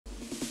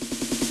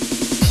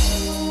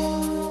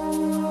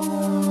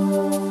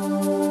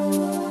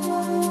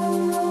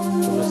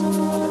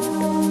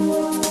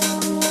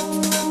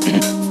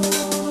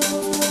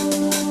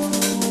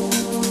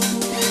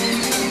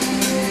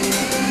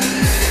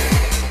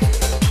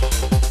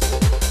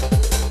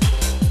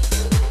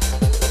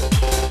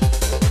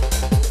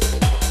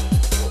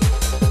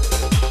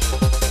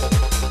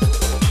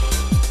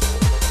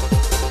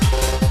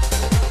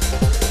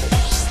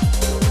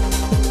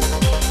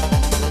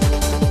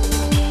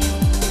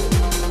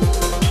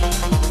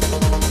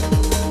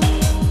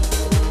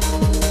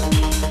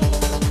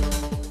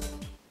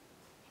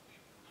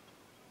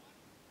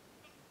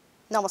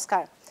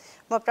নমস্কাৰ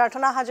মই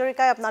প্ৰাৰ্থনা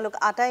হাজৰিকাই আপোনালোক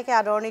আটাইকে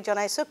আদৰণি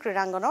জনাইছো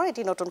ক্ৰীড়াংগনৰ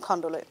এটি নতুন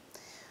খণ্ডলৈ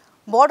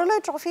বৰদলৈ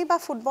ট্ৰফি বা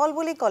ফুটবল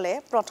বুলি ক'লে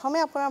প্ৰথমে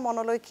আপোনাৰ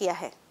মনলৈ কি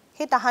আহে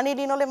সেই তাহানি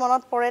দিনলৈ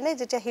মনত পৰেনে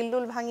যেতিয়া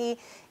হিলদুল ভাঙি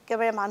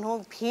কেৱৰে মানুহ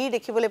ভিৰ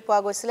দেখিবলৈ পোৱা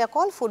গৈছিল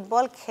অকল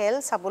ফুটবল খেল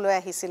চাবলৈ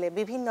আহিছিল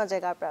বিভিন্ন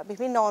জায়গাৰ পৰা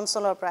বিভিন্ন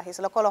অঞ্চলৰ পৰা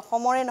আহিছিল অকল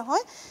অসমৰে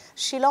নহয়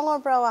শিলঙৰ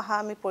পৰাও আহা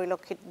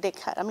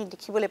আমি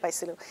দেখিবলৈ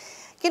পাইছিলো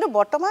কিন্তু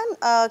বৰ্তমান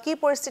কি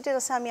পৰিস্থিতিত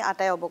আছে আমি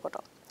আটাই অৱগত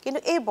কিন্তু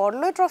এই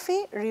বৰদলৈ ট্ৰফি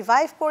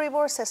ৰিভাইভ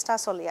কৰিবৰ চেষ্টা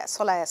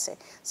চলাই আছে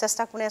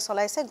চেষ্টা কোনে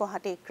চলাইছে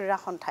গুৱাহাটী ক্ৰীড়া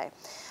সন্থাই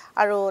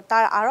আৰু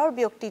তাৰ আৰৰ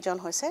ব্যক্তিজন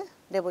হৈছে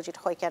দেৱজিত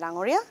শইকীয়া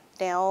ডাঙৰীয়া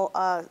তেওঁ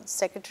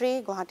সেক্ৰেটাৰী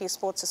গুৱাহাটী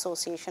স্পৰ্টছ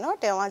এছ'চিয়েশ্যনৰ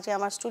তেওঁ আজি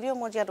আমাৰ ষ্টুডিঅ'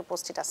 মজিয়াত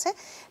উপস্থিত আছে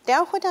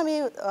তেওঁৰ সৈতে আমি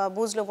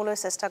বুজ ল'বলৈ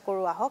চেষ্টা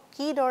কৰোঁ আহক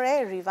কিদৰে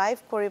ৰিভাইভ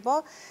কৰিব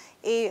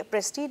এই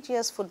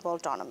প্ৰেষ্টিজিয়াছ ফুটবল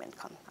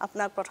টুৰ্নামেণ্টখন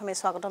আপোনাক প্ৰথমে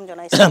স্বাগতম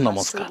জনাইছোঁ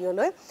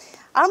ষ্টুডিঅ'লৈ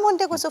আৰু মই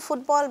এতিয়া কৈছোঁ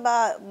ফুটবল বা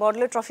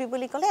বৰদলৈ ট্ৰফি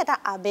বুলি ক'লে এটা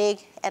আবেগ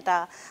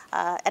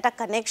এটা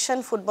কানেকশ্যন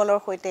ফুটবলৰ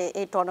সৈতে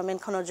এই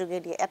টুৰ্নামেণ্টখনৰ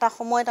যোগেদি এটা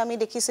সময়ত আমি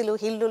দেখিছিলোঁ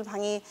হিলদুল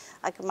ভাঙি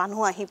মানুহ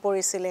আহি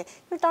পৰিছিলে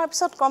কিন্তু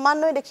তাৰপিছত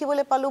ক্ৰমান্বয়ে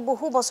দেখিবলৈ পালোঁ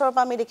বহু বছৰৰ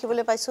পৰা আমি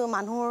দেখিবলৈ পাইছোঁ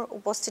মানুহৰ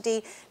উপস্থিতি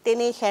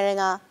তেনেই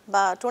সেৰেঙা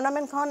বা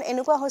টুৰ্নামেণ্টখন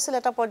এনেকুৱা হৈছিল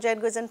এটা পৰ্যায়ত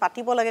গৈ যেন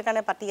পাতিব লাগে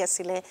কাৰণে পাতি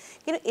আছিলে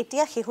কিন্তু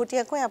এতিয়া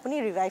শেহতীয়াকৈ আপুনি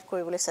ৰিভাইভ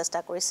কৰিবলৈ চেষ্টা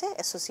কৰিছে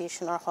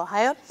এছ'চিয়েশ্যনৰ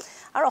সহায়ত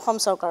আৰু অসম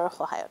চৰকাৰৰ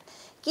সহায়ত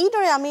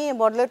কিদৰে আমি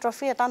বৰদলৈ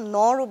ট্ৰফি এটা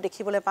ৰূপ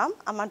দেখিবলৈ পাম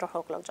আমাৰ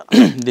দৰ্শকসকলক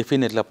জনাওক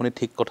ডেফিনেটলি আপুনি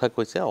ঠিক কথা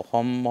কৈছে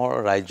অসমৰ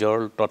ৰাজ্যৰ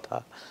তথা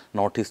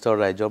নৰ্থ ইষ্টৰ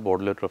ৰাজ্যৰ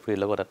বৰদলৈ ট্ৰফিৰ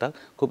লগত এটা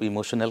খুব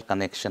ইম'চনেল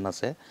কানেকশ্যন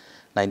আছে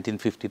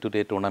 1952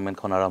 এই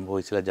টুৰ্নামেণ্টখন আৰম্ভ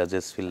হৈছিলে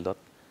জাজেছ ফিল্ডত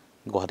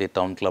গুৱাহাটী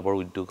টাউন ক্লাবৰ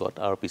উদ্যোগত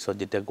আৰু পিছত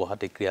যেতিয়া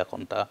গুৱাহাটী ক্ৰীড়া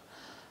সন্থা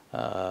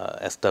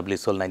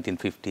এষ্টাব্লিছ হ'ল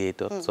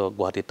 1958ত চ'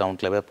 গুৱাহাটী টাউন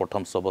ক্লাবে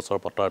প্ৰথম 6 বছৰ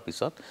পতাৰ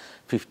পিছত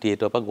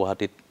 58ৰ পৰা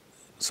গুৱাহাটীত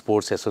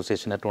স্পৰ্টছ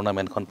এছ'চিয়েশ্যনে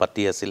টুৰ্নামেণ্টখন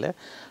পাতি আছিলে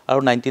আৰু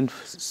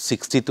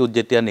 1962ত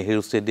যেতিয়া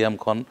নেহেৰু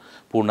ষ্টেডিয়ামখন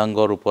পূৰ্ণাংগ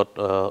ৰূপত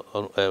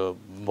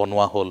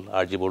বনোৱা হ'ল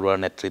আৰ জি বৰুৱাৰ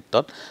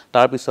নেতৃত্বত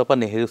তাৰ পিছৰ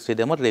পৰা নেহেৰু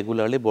ষ্টেডিয়ামত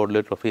ৰেগুলাৰলি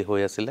বৰদলৈ ট্ৰফি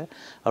হৈ আছিলে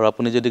আৰু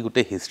আপুনি যদি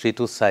গোটেই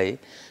হিষ্ট্ৰীটো চাই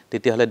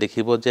তেতিয়াহ'লে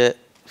দেখিব যে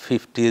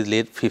 50s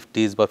late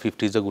 50s বা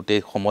 50s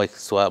গোটেই সময়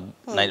চোৱা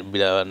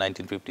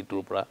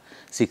 1952ৰ পৰা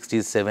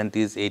 60s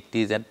 70s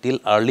 80s and till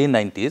early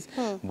 90s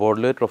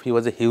Bordoloi trophy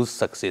was a huge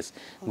success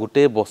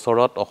গোটেই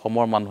বছৰত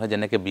অসমৰ মানুহে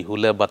যেনেকৈ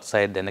বিহুলে বাট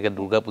চাই যেনেকৈ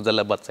দুৰ্গা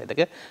পূজালে বাট চাই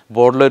থাকে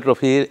বৰদলৈ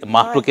ট্ৰফিৰ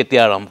মাহটো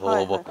কেতিয়া আৰম্ভ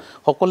হ'ব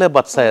সকলোৱে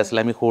বাট চাই আছিলে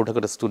আমি সৰু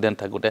থাকোঁতে ষ্টুডেণ্ট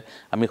থাকোঁতে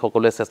আমি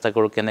সকলোৱে চেষ্টা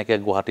কৰোঁ কেনেকৈ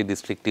গুৱাহাটী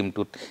ডিষ্ট্ৰিক্ট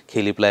টীমটোত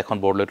খেলি পেলাই এখন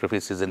বৰদলৈ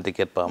ট্ৰফিৰ ছিজন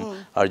টিকেট পাম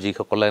আৰু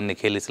যিসকলে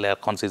নেখেলিছিলে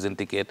এখন ছিজন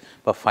টিকেট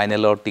বা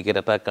ফাইনেলৰ টিকেট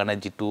এটাৰ কাৰণে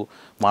যিটো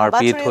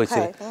মাৰপিট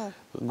হৈছিল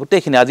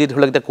গোটেইখিনি আজি ধৰি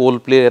লওক এতিয়া কোল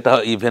প্লেৰ এটা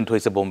ইভেণ্ট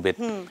হৈছে বম্বেত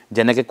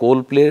যেনেকৈ কোল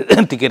প্লেৰ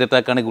টিকেট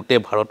এটাৰ কাৰণে গোটেই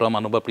ভাৰতৰ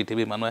মানুহ বা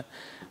পৃথিৱীৰ মানুহে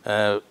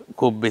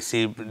খুব বেছি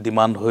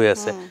ডিমাণ্ড হৈ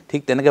আছে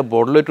ঠিক তেনেকৈ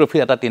বৰদলৈ ট্ৰফি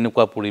এটা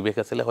তেনেকুৱা পৰিৱেশ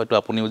আছিলে হয়তো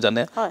আপুনিও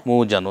জানে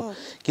ময়ো জানো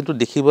কিন্তু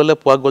দেখিবলৈ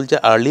পোৱা গ'ল যে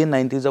আৰ্লি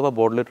 90sৰ পৰা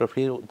বৰদলৈ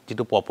ট্ৰফিৰ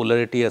যিটো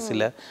পপুলাৰিটি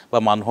আছিলে বা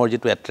মানুহৰ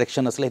যিটো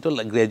এট্ৰেকশ্যন আছিলে সেইটো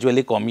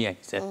গ্ৰেজুৱেলি কমি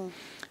আহিছে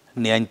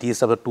 90s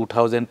আৰু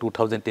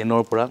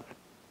 2010ৰ পৰা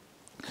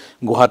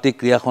গুৱাহাটী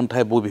ক্ৰীড়া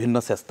সন্থাই বিভিন্ন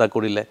চেষ্টা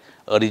কৰিলে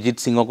অৰিজিত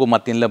সিঙকো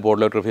মাতি নিলে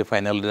বৰদলৈ ট্ৰফি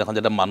ফাইনেল দিনাখন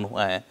যেতিয়া মানুহ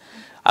আহে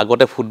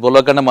আগতে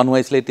ফুটবলৰ কাৰণে মানুহ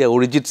আহিছিলে এতিয়া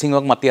অৰিজিত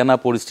সিঙক মাতি অনা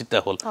পৰিস্থিতি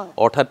হ'ল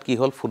অৰ্থাৎ কি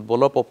হ'ল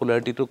ফুটবলৰ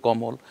পপুলাৰিটিটো কম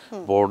হ'ল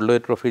বৰদলৈ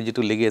ট্ৰফিৰ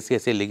যিটো লিগেচি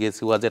আছে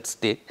লিগেচি ৱাজ এট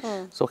ষ্টেক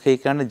চ'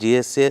 সেইকাৰণে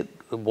GSA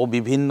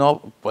বিভিন্ন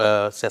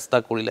চেষ্টা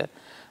কৰিলে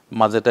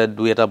মাজতে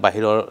দুই এটা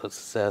বাহিৰৰ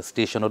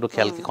ষ্টেচনতো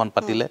খেলকেইখন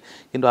পাতিলে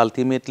কিন্তু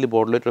আল্টিমেটলি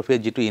বৰদলৈ ট্ৰফিৰ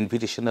যিটো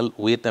ইনভিটেশ্যনেল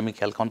ৱেত আমি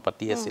খেলখন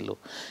পাতি আছিলোঁ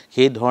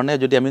সেই ধৰণে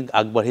যদি আমি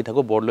আগবাঢ়ি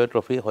থাকোঁ বৰদলৈ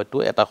ট্ৰফি হয়তো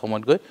এটা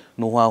সময়ত গৈ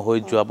নোহোৱা হৈ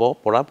যাব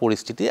পৰা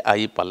পৰিস্থিতি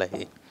আহি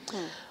পালেহি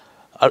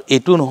আৰু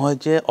এইটো নহয়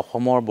যে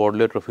অসমৰ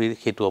বৰদলৈ ট্ৰফিৰ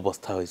সেইটো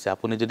অৱস্থা হৈছে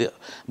আপুনি যদি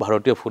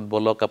ভাৰতীয়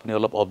ফুটবলক আপুনি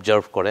অলপ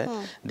অবজাৰ্ভ কৰে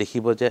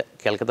দেখিব যে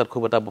কেলকাতাত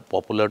খুব এটা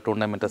পপুলাৰ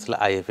টুৰ্নামেণ্ট আছিলে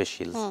IFA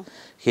শিল্ড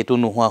সেইটো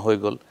নোহোৱা হৈ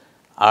গ'ল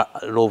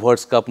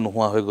ৰোভাৰ্ছ কাপ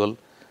নোহোৱা হৈ গ'ল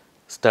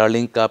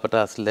ষ্টাৰ্লিং কাপ এটা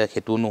আছিলে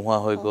সেইটো নোহোৱা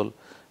হৈ গ'ল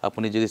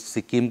আপুনি যদি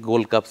ছিকিম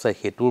গ'ল্ড কাপ চাই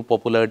সেইটোৰ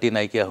পপুলাৰিটি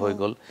নাইকিয়া হৈ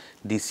গ'ল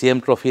DCM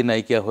ট্ৰফি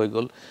নাইকিয়া হৈ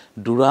গ'ল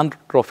ডুৰাণ্ট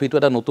ট্ৰফিটো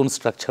এটা নতুন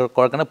ষ্ট্ৰাকচাৰ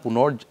কৰাৰ কাৰণে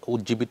পুনৰ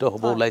উজ্জীৱিত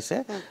হ'ব ওলাইছে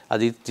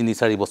আজি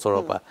 3-4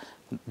 বছৰৰ পৰা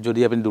যদি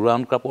আপুনি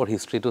ডুৰাণ্ট কাপৰ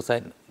হিষ্ট্ৰীটো চাই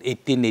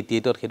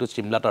 1888ত সেইটো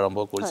চিমলাত আৰম্ভ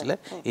কৰিছিলে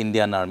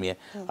ইণ্ডিয়ান আৰ্মিয়ে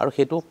আৰু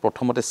সেইটো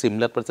প্ৰথমতে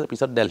চিমলাত পাতিছিলে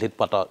পিছত দিল্লীত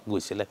পতা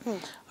গৈছিলে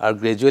আৰু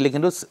গ্ৰেজুৱেলি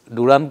কিন্তু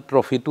ডুৰাণ্ট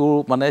ট্ৰফিটো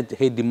মানে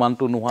সেই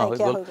ডিমাণ্ডটো নোহোৱা হৈ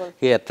গ'ল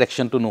সেই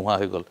এট্ৰেকশ্যনটো নোহোৱা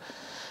হৈ গ'ল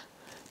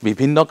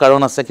বিভিন্ন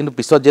কাৰণ আছে কিন্তু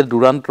পিছত যে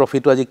ডুৰাণ্ট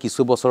ট্ৰফিটো আজি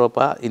কিছু বছৰৰ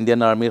পৰা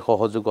ইণ্ডিয়ান আৰ্মিৰ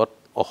সহযোগত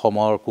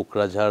অসমৰ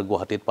কোকৰাঝাৰ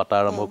গুৱাহাটীত পাতা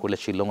আৰম্ভ কৰিলে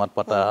শ্বিলঙত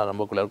পাতা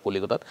আৰম্ভ কৰিলে আৰু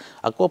কলিকতাত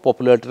আকৌ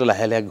পপুলাৰিটিটো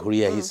লাহে লাহে ঘূৰি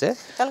আহিছে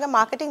তেওঁলোকে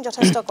মাৰ্কেটিং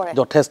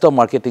যথেষ্ট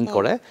মাৰ্কেটিং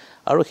কৰে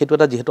আৰু সেইটো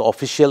এটা যিহেতু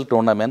official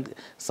tournament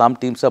sum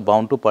teams R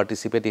bound to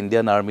participate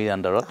Indian আৰ্মিৰ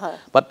আণ্ডাৰত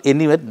বাট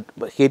এনিৱে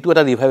সেইটো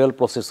এটা ৰিভাইভেল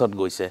প্ৰচেছত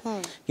গৈছে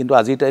কিন্তু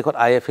আজিৰ তাৰিখত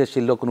IFA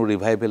শিল্ডৰ কোনো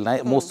ৰিভাইভেল নাই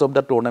most of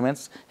the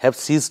টুৰ্নামেণ্টছ have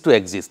cheese two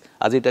exist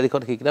আজিৰ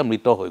তাৰিখত সেইকেইটা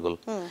মৃত হৈ গ'ল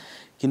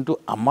কিন্তু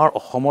আমাৰ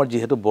অসমৰ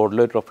যেহেতু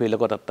বৰদলৈ ট্ৰফিৰ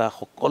লগত এটা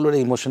সকলোৰে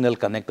ইমোশনেল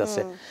কানেক্ট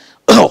আছে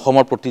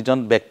অসমৰ প্ৰতিজন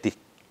ব্যক্তি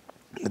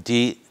যি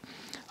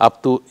আপ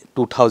টু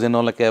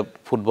 2000লৈকে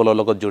ফুটবলৰ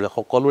লগত জড়িত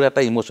সকলোৰে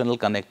এটা ইমোশনাল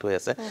কানেক্ট হৈ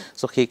আছে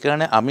সো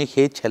সেইকাৰণে আমি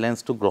সেই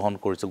চ্যালেঞ্জটো গ্ৰহণ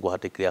কৰিছো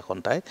গুৱাহাটী ক্ৰীড়া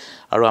সন্থাই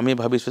আৰু আমি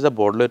ভাবিছো যে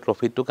বৰদলৈ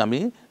ট্ৰফিটোক আমি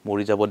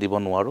মৰি যাব দিব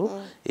নোৱাৰো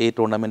এই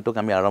টুৰ্নামেন্টটোক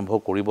আমি আৰম্ভ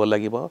কৰিব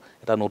লাগিব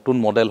এটা নতুন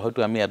মডেল হয়তো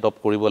আমি এডপ্ট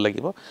কৰিব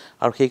লাগিব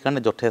আৰু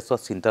সেইকাৰণে যথেষ্ট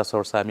চিন্তা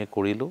চৰ্চা আমি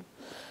কৰিলো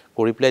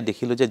কৰি প্লাই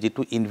দেখিলো যে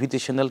যেটো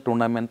ইনভিটেশনাল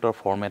টুৰ্নামেন্টৰ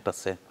ফৰমেট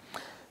আছে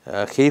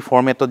সেই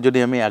ফৰমেটত যদি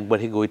আমি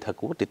আগবাঢ়ি গৈ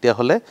থাকো তেতিয়া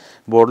হলে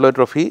বৰদলৈ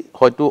ট্ৰফি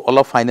হয়তো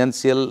অলপ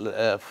ফাইনান্সিয়াল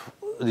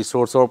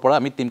ৰিসোৰ্সৰ পৰা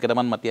আমি টিম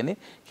কেটামান মাতি আনি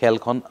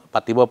খেলখন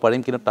পাতিব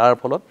পাৰিম কিন্তু তাৰ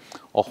ফলত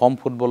অসম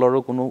ফুটবলৰো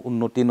কোনো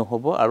উন্নতি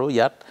নহব আৰু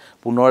ইয়াত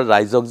পুনৰ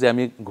ৰাইজক যে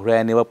আমি ঘূৰাই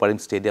আনিব পাৰিম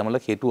ষ্টেডিয়ামলৈ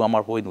সেইটো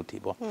আমাৰ হৈ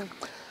নুঠিব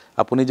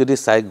আপুনি যদি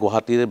চাই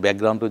গুৱাহাটীৰ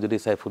ব্যাকগ্ৰাউণ্ডটো যদি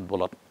চাই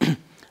ফুটবলত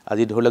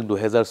আজি ধৰলক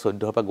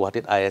 2014 পৰা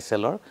গুৱাহাটীত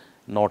ISL ৰ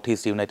নৰ্থ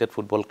ইষ্ট ইউনাইটেড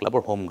ফুটবল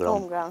ক্লাবৰ হোম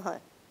গ্ৰাউণ্ড হয়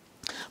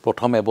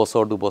প্ৰথম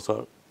এবছৰ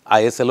দুবছৰ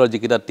ISL ৰ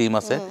যিকিটা টিম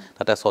আছে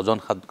তাতে 6জন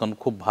 7জন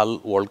খুব ভাল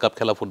ওয়াৰ্ল্ড কাপ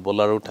খেলা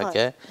ফুটবলাৰো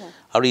থাকে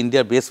আৰু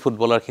ইণ্ডিয়াৰ বেষ্ট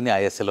ফুটবলাৰখিনি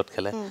ISL ত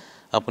খেলে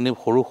আপুনি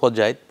সৰু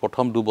সজাইত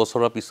প্ৰথম 2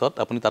 বছৰৰ পিছত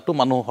আপুনি তাতো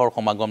মানুহৰ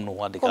সমাগম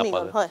নোহোৱা দেখা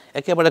পালে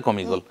একেবাৰে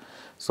কমি গল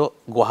সো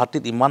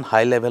গুৱাহাটীত ইমান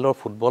হাই লেভেলৰ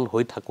ফুটবল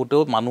হৈ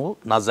থাকুতেও মানুহ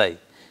নাযায়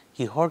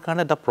কিহৰ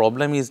কাৰণে দা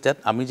প্ৰবলেম ইজ দ্যাট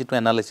আমি যেটো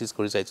এনালাইসিস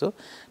কৰি চাইছো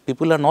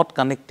পিপল are not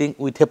connecting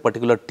with a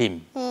particular team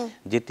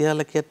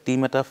যেতিয়ালৈকে টিম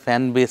এটা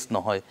ফ্যান বেস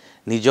নহয়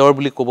নিজৰ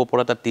বুলি ক'ব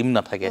পৰা এটা টিম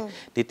নাথাকে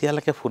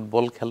তেতিয়ালৈকে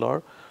ফুটবল খেলৰ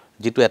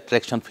যেটো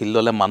অ্যাট্ৰাকশন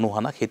ফিল্ডলে মানুহ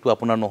আনা সেইটো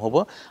আপোনাৰ নহব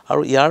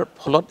আৰু ইয়াৰ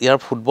ফলত ইয়াৰ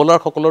ফুটবলাৰ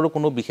সকলৰো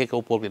কোনো বিশেষ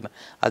উপকৃত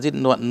আজি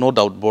নো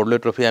ডাউট বৰদলৈ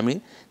ট্ৰফি আমি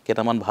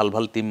কেটামান ভাল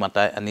ভাল টিম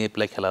মাতা আনি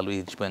প্লে খেলালো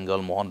ইষ্ট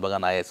বেংগল মোহন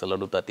বাগান ISL ৰ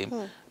দুটা টিম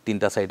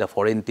তিনটা চাৰিটা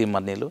ফৰেন টিম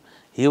মানিলো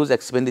হিউজ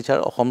এক্সপেন্ডিচাৰ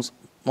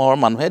অসমৰ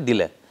মানুহে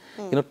দিলে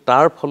কিন্তু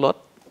তাৰ ফলত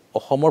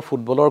অসমৰ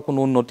ফুটবলৰ কোনো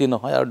উন্নতি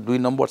নহয় আৰু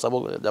 2 নম্বৰ চাব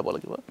যাব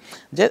লাগিব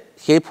যে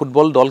সেই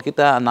ফুটবল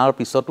দলকিটা আনাৰ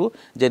পিছতো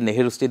যে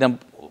নেহেৰু ষ্টেডিয়াম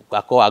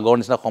আকৌ আগৰ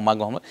নিচিনা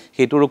সমাগম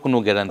হেতুৰো কোনো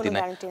গ্যাৰান্টি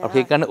নাই আৰু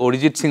সেই কাৰণে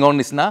অৰিজিত সিংৰ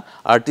নিচিনা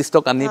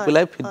আৰ্টিষ্টক আনি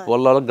পেলাই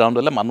ফুটবলৰ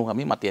গ্ৰাউণ্ডলৈ মানুহ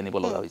আমি মাতি আনিব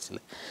লগা হৈছিল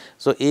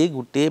সো এই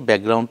গুটে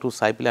ব্যাকগ্ৰাউণ্ডটো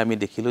চাই পেলাই আমি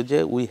দেখিলো যে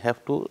উই have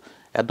to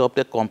adopt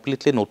A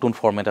completely নতুন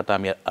ফৰমেট এটা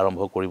আমি আৰম্ভ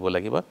কৰিব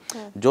লাগিব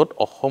যত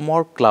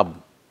অসমৰ ক্লাব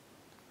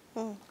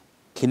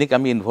খিনিক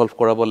আমি ইনভলভ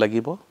কৰাব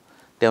লাগিব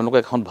তেওঁলোকক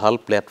এখন ভাল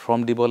প্ল্যাটফৰ্ম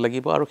দিব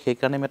লাগিব আৰু সেই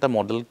কাৰণে আমি এটা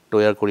মডেল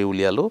তৈয়াৰ কৰি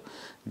উলিয়ালো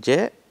যে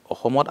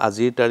অসমত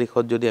আজিৰ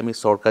তাৰিখত যদি আমি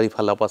চৰকাৰী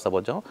ফালৰ পৰা চাব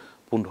যাওঁ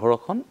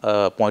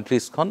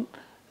 35খন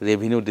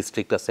ৰেভিনিউ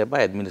ডিস্ট্ৰিক্ট আছে বা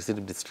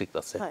এডমিনিষ্ট্ৰেটিভ ডিস্ট্ৰিক্ট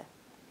আছে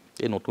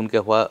এই নতুনকৈ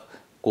হোৱা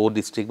কো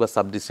ডিস্ট্ৰিক্ট বা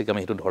সাব ডিস্ট্ৰিক্ট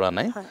আমি হেতু ধৰা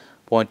নাই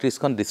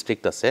 35খন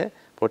ডিস্ট্ৰিক্ট আছে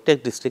প্ৰত্যেক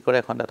ডিস্ট্ৰিক্টৰ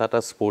এখন এটা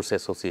স্পোৰ্টছ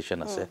এছ'চিয়েশ্যন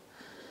আছে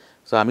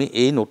সো আমি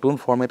এই নতুন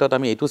ফৰমেটত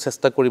আমি এইটো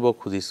চেষ্টা কৰিব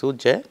খুজিছো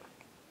যে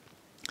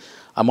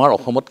আমাৰ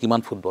অসমত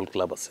কিমান ফুটবল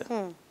ক্লাব আছে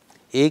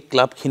এই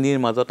ক্লাবখিনিৰ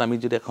মাজত আমি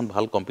যদি এখন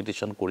ভাল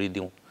কম্পিটিশন কৰি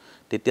দিও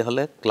তেতিয়া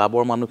হলে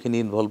ক্লাবৰ মানুহখিনি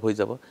ইনভলভ হৈ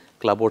যাব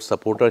ক্লাবৰ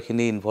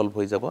সাপোৰ্টাৰখিনি ইনভলভ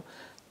হৈ যাব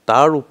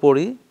তাৰ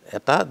উপৰি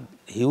এটা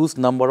huge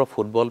number of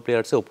football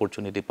প্লেয়াৰ্সে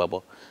opportunity পাব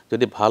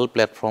যদি ভাল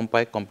প্ল্যাটফৰ্ম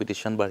পায়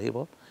কম্পিটিশন বাঢ়িব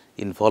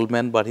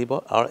ইনভলভমেন্ট বাঢ়িব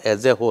আৰু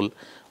এজ এ হোল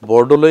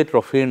বৰদলৈ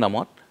ট্ৰফিৰ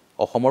নামত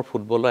অসমৰ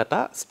ফুটবলৰ এটা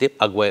ষ্টেপ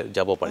আগুৱাই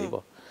যাব পাৰিব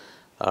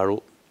আৰু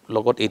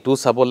লগত এটো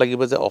চাব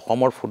লাগিব যে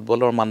অসমৰ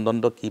ফুটবলৰ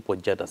মানদণ্ড কি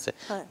পৰ্যায়ত আছে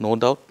নো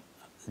ডাউট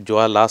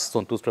যোৱা লাষ্ট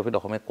সন্তোষ ট্ৰফিত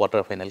অসমে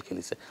কোৱাৰ্টাৰ ফাইনেল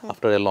খেলিছে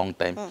আফটাৰ এ লং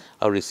টাইম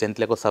আৰু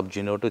ৰিসেন্টলি আকৌ সাব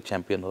জুনিয়ৰ টু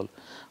চেম্পিয়ন হল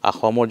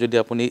অসমৰ যদি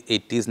আপুনি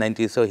 80s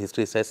 90s ৰ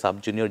হিষ্ট্ৰি চাই সাব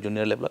জুনিয়ৰ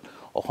জুনিয়ৰ লেভেলত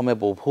অসমে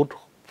বহুত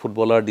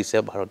ফুটবলাৰ দিছে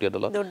ভাৰতীয়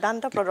দলত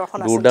দুৰ্দান্ত প্ৰদৰ্শন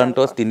আছে দুৰ্দান্ত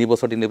 3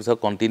 বছৰ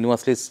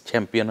কন্টিনিউয়াছলি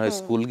চেম্পিয়ন হয়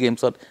স্কুল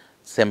গেমছত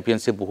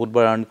চেম্পিয়নশিপ বহুত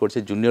বাৰ আৰ্ন কৰিছে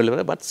জুনিয়ৰ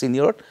লেভেলত বাট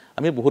সিনিয়ৰত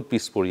আমি বহুত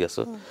পিছ পৰি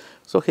আছো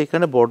সো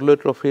সেইকাৰণে বৰদলৈ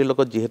ট্ৰফিৰ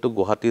লগত যেহেতু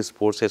গুৱাহাটী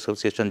স্পোৰ্টছ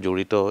এছ'চিয়েশ্যন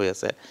জড়িত হৈ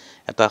আছে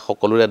এটা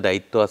সকলোৰে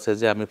দায়িত্ব আছে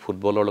যে আমি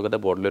ফুটবলৰ লগতে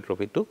বৰদলৈ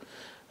ট্ৰফিটো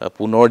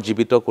পুনৰ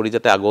জীৱিত কৰি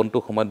যাতে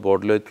আগন্তুক সময়ত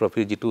বৰদলৈ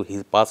ট্ৰফিৰ যেটো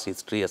পাস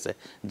হিষ্ট্ৰি আছে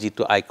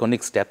যেটো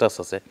আইকনিক ষ্টেটাস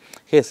আছে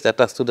সেই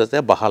ষ্টেটাসটো যাতে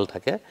বহাল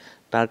থাকে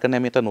তাৰ কাৰণে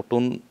আমি এটা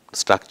নতুন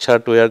ষ্ট্ৰাকচাৰ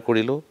তৈয়াৰ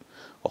কৰিলো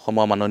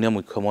অসমৰ মাননীয়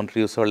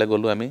মুখ্যমন্ত্ৰীৰ ওচৰলৈ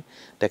গলো আমি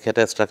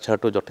তেখেতে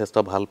ষ্ট্ৰাকচাৰটো যথেষ্ট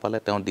ভাল পালে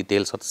তেওঁ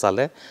ডিটেইলছত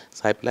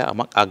চাই পেলাই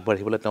আমাক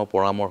আগবাঢ়িবলৈ তেওঁ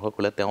পৰামৰ্শ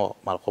কৰিলে তেওঁ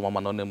অসমৰ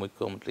মাননীয়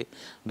মুখ্যমন্ত্ৰী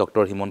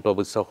ডক্টৰ হিমন্ত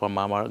বিশ্ব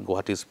শৰ্মা আমাৰ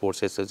Guwahati sports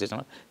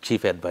এছ'চিয়েশ্যনৰ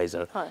chief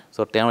adviser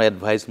so তেওঁৰ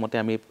এডভাইস মতে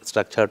আমি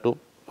ষ্ট্ৰাকচাৰটো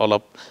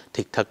অলপ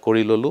ঠিকঠাক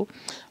কৰি ললো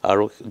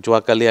আৰু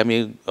যোৱাকালি আমি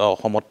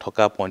অসমত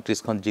থকা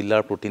 35খন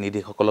জিলাৰ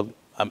প্ৰতিনিধিসকলক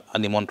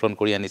নিমন্ত্ৰণ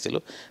কৰি আনিছিলো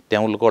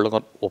তেওঁলোকৰ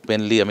লগত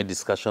ওপেনলি আমি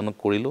ডিসকাশন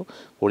কৰিলো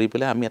কৰি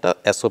পেলাই আমি এটা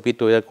এসঅপি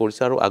তৈয়াৰ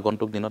কৰিছো আৰু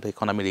আগন্তুক দিনত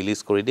এখন আমি ৰিলিজ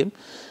কৰি দিম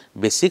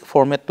বেসিক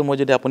ফৰমেটটো মই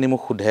যদি আপুনি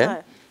মোক খুধে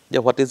যে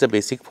what is the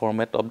basic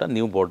format of the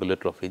new Bordoloi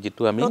trophy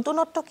যেটো আমি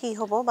নতুনত্ব কি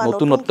হ'ব বা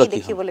নতুন কি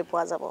দেখিবলৈ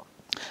পোৱা যাব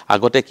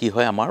আগতে কি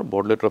হয় আমাৰ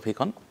বৰদলৈ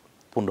ট্ৰফিখন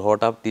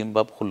 15টা টিম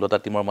বা 16টা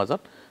টিমৰ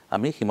মাজত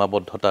আমি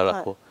সীমাবদ্ধতা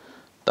ৰাখো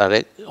তাৰে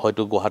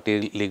হয়তো গুৱাহাটীৰ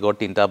লিগৰ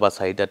 3টা বা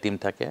 4টা টিম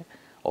থাকে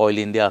অইল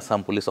ইণ্ডিয়া আসাম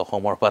পুলিচ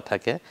অসমৰ পৰা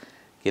থাকে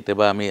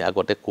কেতিয়াবা আমি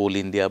আগতে কোল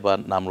ইণ্ডিয়া বা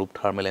নামৰূপ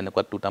থাৰ্মেল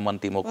এনেকুৱা দুটামান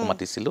টিমক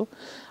মাতিছিলো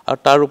আৰু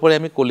তাৰ উপৰি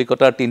আমি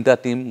কলিকতাৰ 3টা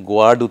টিম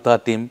গোৱাৰ 2টা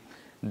টিম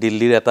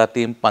দিল্লীৰ এটা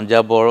টিম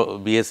পাঞ্জাবৰ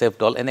BSF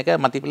দল এনেকৈ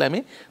মাতি পেলাই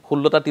আমি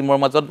 16টা টিমৰ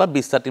মাজত বা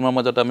 20টা টিমৰ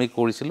মাজত আমি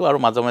কৰিছিলো আৰু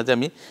মাজে মাজে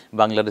আমি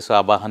বাংলাদেশৰ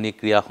আবাহনী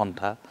ক্ৰীড়া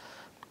সন্থা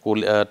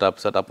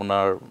তাৰপিছত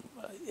আপোনাৰ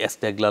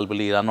এষ্টেগলাল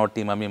বুলি ইৰাণৰ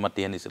টীম আমি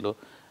মাতি আনিছিলোঁ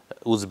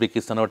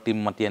উজবেকিস্তানৰ টীম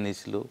মাতি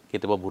আনিছিলোঁ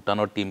কেতিয়াবা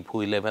ভূটানৰ টীম ফু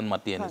 11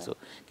 মাতি আনিছোঁ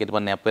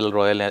কেতিয়াবা নেপাল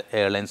ৰয়েল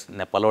এয়াৰলাইন্স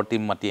নেপালৰ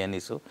টীম মাতি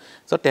আনিছোঁ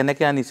চ'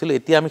 তেনেকৈ আনিছিলোঁ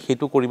এতিয়া আমি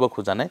সেইটো কৰিব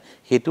খোজা নাই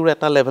সেইটোৰ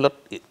এটা লেভেলত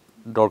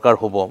দৰকাৰ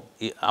হ'ব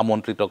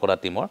আমন্ত্ৰিত কৰা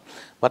টীমৰ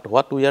বাট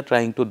what we are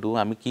trying to do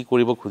আমি কি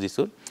কৰিব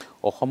খুজিছোঁ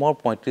অসমৰ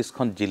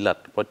 35খন জিলাত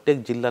প্ৰত্যেক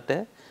জিলাতে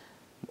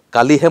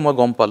কালিহে মই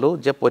গম পালোঁ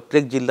যে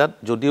প্ৰত্যেক জিলাত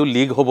যদিও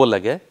লীগ হ'ব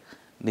লাগে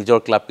নিজৰ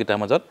ক্লাবকেইটাৰ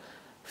মাজত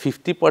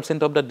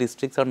 50% of the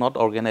districts are not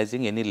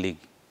organizing any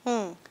league.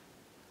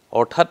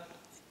 অৰ্থাৎ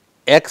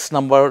এক্স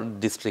নাম্বাৰ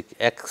ডিষ্ট্ৰিক্ট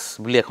এক্স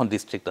বুলি এখন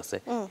ডিষ্ট্ৰিক্ট আছে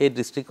সেই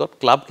ডিষ্ট্ৰিক্টত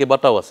ক্লাব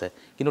কেইবাটাও আছে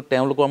কিন্তু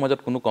তেওঁলোকৰ মাজত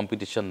কোনো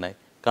কম্পিটিশ্যন নাই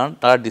কাৰণ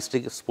তাৰ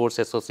ডিষ্ট্ৰিক্ট স্পৰ্টছ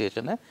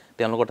এছ'চিয়েশ্যনে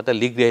তেওঁলোকৰ তাতে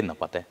লীগ দিয়াই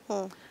নাপাতে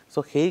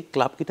চ' সেই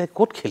ক্লাবকেইটাই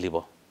ক'ত খেলিব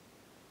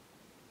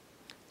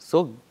চ'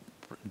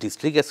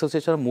 ডিষ্ট্ৰিক্ট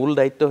এছ'চিয়েশ্যনৰ মূল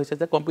দায়িত্ব হৈছে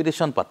যে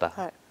কম্পিটিশ্যন পাতা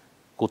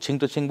কোচিং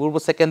টোচিংবোৰ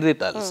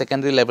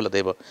ছেকেণ্ডেৰী লেভেলত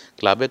আহিব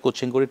ক্লাবে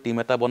কোচিং কৰি টীম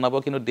এটা বনাব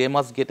কিন্তু দে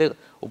must gate A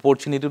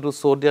opportunity two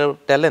show' there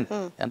talent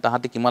and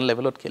তাহাঁতি কিমান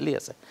লেভেলত খেলি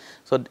আছে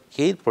চ'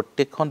 সেই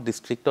প্ৰত্যেকখন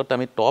ডিষ্ট্ৰিক্টত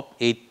আমি টপ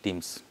 8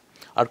 টিমছ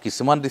আৰু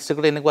কিছুমান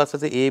ডিষ্ট্ৰিক্টত এনেকুৱা আছে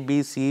যে এ বি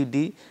চি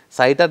ডি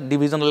 4টা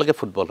ডিভিজনলৈকে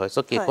ফুটবল হয় চ'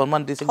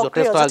 কেইখনমান ডিষ্ট্ৰিক্ট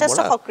যথেষ্ট আগবঢ়া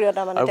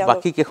আৰু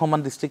বাকী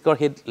কেইখনমান ডিষ্ট্ৰিক্টৰ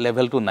সেই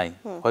লেভেলটো নাই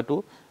হয়তো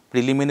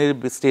প্ৰিলিমিনেৰী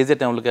ষ্টেজে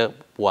তেওঁলোকে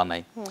পোৱা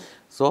নাই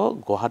চ'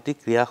 গুৱাহাটী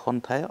ক্ৰীড়া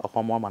সন্থাই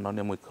অসমৰ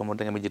মাননীয়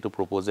মুখ্যমন্ত্ৰীক আমি যিটো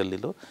প্ৰপ'জেল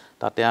দিলোঁ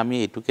তাতে আমি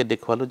এইটোকে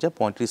দেখুৱালোঁ যে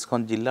 35খন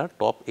জিলাৰ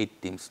টপ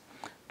 8 টিমছ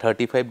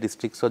 35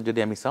 ডিষ্ট্ৰিক্টছত যদি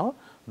আমি চাওঁ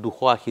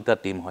 280টা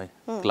টীম হয়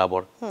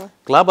ক্লাবৰ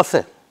ক্লাব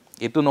আছে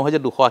এইটো নহয় যে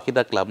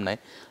 280টা ক্লাব নাই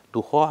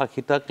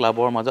 280টা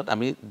ক্লাবৰ মাজত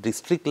আমি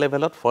ডিষ্ট্ৰিক্ট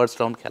লেভেলত ফাৰ্ষ্ট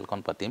ৰাউণ্ড খেলখন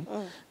পাতিম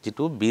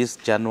যিটো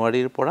 20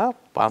 জানুৱাৰীৰ পৰা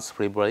 5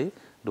 ফেব্ৰুৱাৰী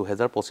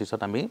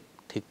 2025ত আমি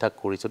ঠিক ঠাক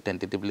কৰিছোঁ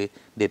টেণ্টেটিভলি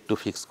ডেটটো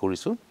ফিক্স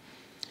কৰিছোঁ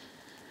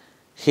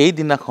সেই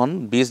দিনাখন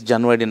 20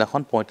 জানুৱাৰীৰ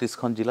দিনাখন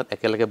 35খন জিলাত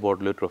একেলগে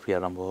বৰ্ডলৈ ট্ৰফি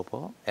আৰম্ভ হ'ব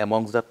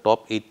amongst the top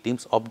 8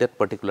 teams of date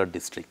particular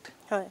district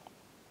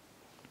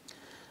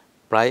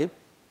প্ৰায়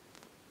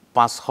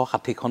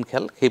 560খন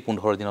খেল সেই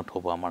 15 দিনত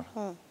হ'ব আমাৰ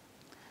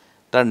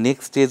তাৰ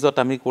নেক্সট ষ্টেজত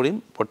আমি কৰিম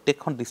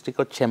প্ৰত্যেকখন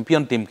ডিষ্ট্ৰিক্টৰ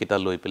চেম্পিয়ন টীমকেইটা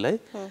লৈ পেলাই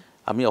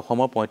আমি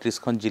অসমৰ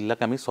 35খন জিলাক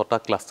আমি 6টা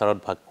ক্লাষ্টাৰত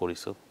ভাগ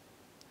কৰিছোঁ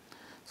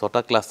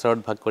 6টা ক্লাষ্টাৰত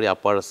ভাগ কৰি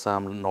upper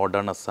Assam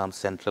northern Assam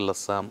central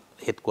Assam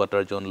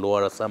headquarter zone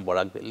লোৱাৰ আছাম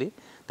বৰাক ভেলী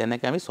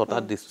তেনেকৈ আমি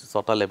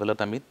 6টা লেভেলত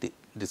আমি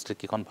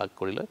ডিষ্ট্ৰিক্টকেইখন ভাগ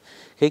কৰি লৈ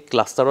সেই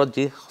ক্লাষ্টাৰত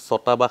যি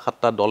 6টা বা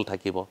 7টা দল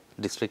থাকিব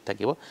ডিষ্ট্ৰিক্ট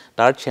থাকিব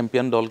তাৰ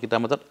চেম্পিয়ন দলকেইটাৰ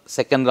মাজত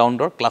ছেকেণ্ড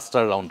ৰাউণ্ডৰ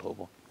ক্লাষ্টাৰ ৰাউণ্ড হ'ব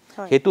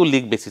সেইটো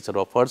লীগ বেচিছত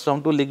হ'ব ফাৰ্ষ্ট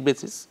ৰাউণ্ডটো লীগ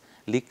বেচিছ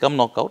লীগ কাম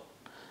নকআউট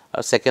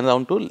আৰু ছেকেণ্ড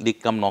ৰাউণ্ডটো লীগ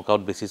কাম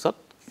নকআউট বেচিছত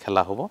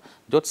খেলা হ'ব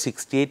য'ত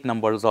 68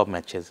 numbers of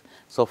matches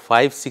so'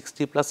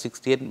 560 plus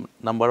 68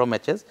 number of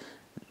matches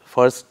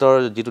ফাৰ্ষ্টৰ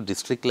যিটো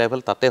ডিষ্ট্ৰিক্ট লেভেল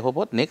তাতে হ'ব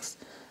নেক্সট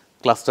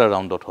ক্লাষ্টাৰ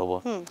ৰাউণ্ডত হ'ব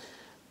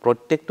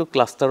প্ৰত্যেকটো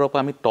ক্লাষ্টাৰৰ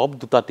পৰা আমি টপ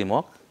 2টা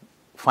টীমক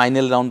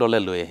ফাইনেল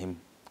ৰাউণ্ডলৈ লৈ আহিম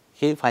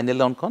সেই ফাইনেল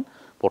ৰাউণ্ডখন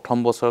প্ৰথম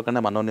বছৰৰ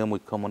কাৰণে মাননীয়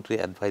মুখ্যমন্ত্ৰী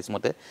এডভাইচ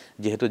মতে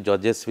যিহেতু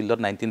জজেছ ফিল্ডত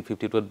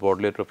 1952ত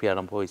বৰ্ডলৈ ট্ৰফি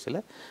আৰম্ভ হৈছিলে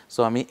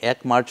চ' আমি 1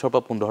 মাৰ্চৰ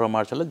পৰা 15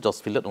 মাৰ্চলৈ জজ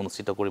ফিল্ডত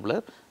অনুষ্ঠিত কৰিবলৈ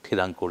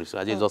থিৰাং কৰিছোঁ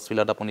আজি জজ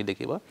ফিল্ডত আপুনি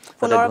দেখিব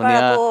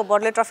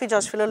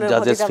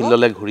জজেছ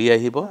ফিল্ডলৈ ঘূৰি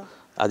আহিব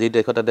আজি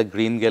দেখত এটা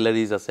গ্ৰীণ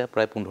গেলাৰিজ আছে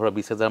প্ৰায়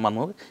 15-20 হাজাৰ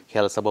মানুহ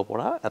খেল চাব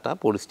পৰা এটা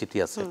পৰিস্থিতি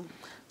আছে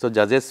চ'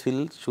 জাজেছ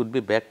field should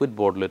be back with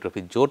বৰ্ডলৈ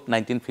trophy য'ত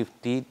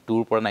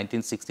 1952ৰ পৰা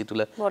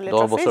 1962লৈ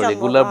 10 বছৰ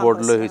ৰেগুলাৰ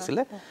বৰ্ডলৈ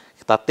হৈছিলে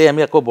তাতে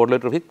আমি আকৌ বৰ্ডলৈ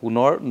ট্ৰফিক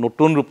পুনৰ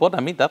নতুন ৰূপত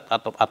আমি তাত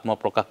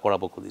আত্মপ্ৰকাশ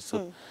কৰাব খুজিছোঁ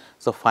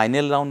চ'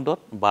 ফাইনেল ৰাউণ্ডত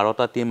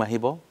 12টা টীম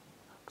আহিব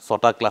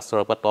 6টা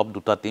ক্লাষ্টাৰৰ পৰা টপ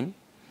 2টা team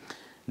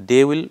they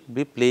will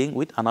be playing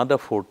with another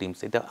 4 teams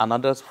এতিয়া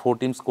আনাডাৰ 4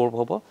 টিমছ ক'ৰ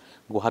হ'ব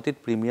গুৱাহাটীত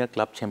প্ৰিমিয়াৰ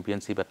ক্লাব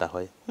চেম্পিয়নশ্বিপ এটা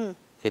হয়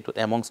সেইটোত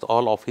এমংষ্ট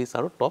অল অফিচ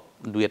আৰু টপ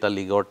 2এটা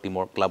লীগৰ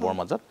টীমৰ ক্লাবৰ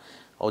মাজত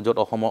য'ত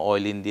অসমৰ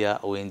অইল ইণ্ডিয়া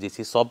ONGC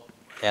চব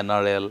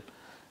NRL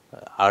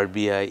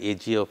RBI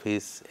AG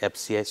office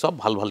FCI চব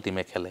ভাল ভাল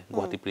টীমে খেলে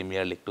Guwahati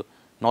premier লীগটো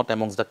not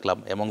এমংষ্ট the club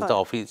এমংষ্ট the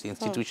office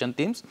institution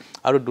teams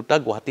আৰু 2টা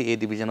গুৱাহাটী A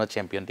ডিভিজনৰ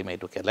চেম্পিয়ন টীমে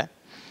এইটো খেলে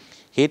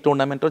সেই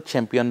টুৰ্ণামেণ্টত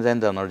চেম্পিয়নছ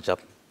এণ্ড ৰানাৰ্ছ আপ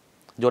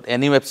য'ত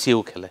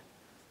NUFCও খেলে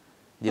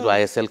যিটো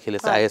ISL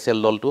খেলিছে ISL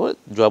দলটো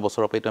যোৱা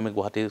বছৰৰ পৰা আমি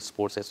গুৱাহাটী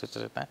স্পৰ্টছ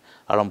এছ'চিয়েশ্যনে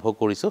আৰম্ভ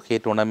কৰিছোঁ সেই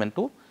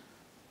টুৰ্ণামেণ্টটো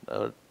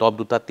টপ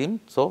 2টা টীম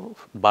চ'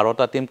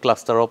 12টা টীম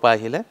ক্লাষ্টাৰৰ পৰা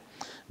আহিলে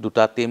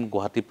 2টা টীম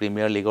গুৱাহাটী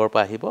প্ৰিমিয়াৰ লীগৰ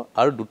পৰা আহিব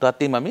আৰু 2টা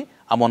টীম আমি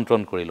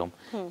আমন্ত্ৰণ কৰি ল'ম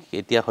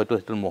এতিয়া হয়তো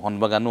সেইটো মোহন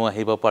বাগানো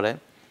আহিব পাৰে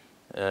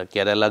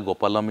কেৰালা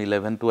গোপালম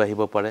 11টো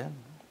আহিব পাৰে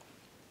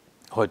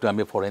হয়তো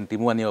আমি ফৰেন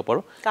টিমো আনিব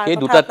পাৰোঁ সেই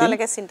 2টা টীম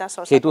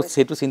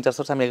সেইটো চিন্তা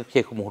চৰ্চা আমি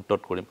শেষ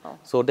মুহূৰ্তত কৰিম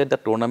চ' date the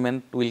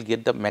tournament will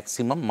get the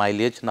maximum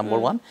mileage number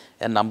 1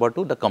 and number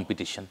 2 the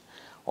competition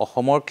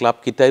অসমৰ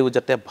ক্লাবকেইটাইও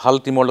যাতে ভাল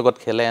টিমৰ লগত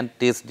খেলে এণ্ড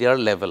টেষ্ট দিয়াৰ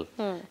লেভেল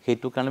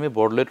সেইটো কাৰণে আমি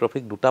বৰ্ডলৈ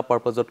ট্ৰফিক 2টা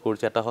পাৰ্পাজত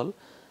কৰিছোঁ এটা হ'ল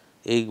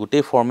এই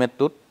গোটেই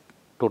ফৰ্মেটটোত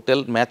টোটেল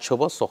মেটচ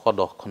হ'ব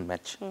 610খন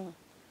মেটচ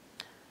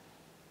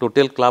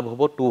টোটেল ক্লাব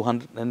হ'ব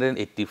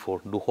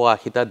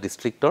 280টা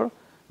ডিষ্ট্ৰিক্টৰ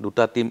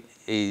 2টা টীম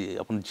এই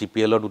আপোনাৰ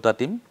GPLৰ 2টা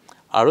টীম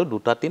আৰু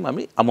 2টা টীম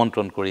আমি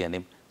আমন্ত্ৰণ কৰি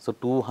আনিম চ'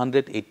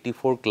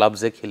 284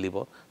 ক্লাবছে খেলিব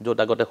য'ত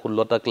আগতে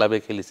 16টা ক্লাবে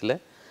খেলিছিলে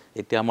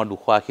এতিয়া আমাৰ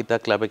 280টা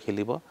ক্লাবে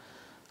খেলিব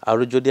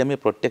আৰু যদি আমি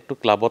প্ৰত্যেকটো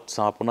ক্লাবত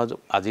চাওঁ আপোনাৰ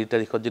আজিৰ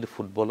তাৰিখত যদি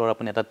ফুটবলৰ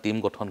আপুনি এটা টিম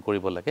গঠন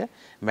কৰিব লাগে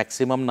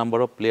maximum number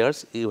of প্লেয়াৰ্স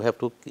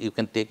U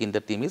can tech in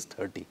the team is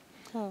 30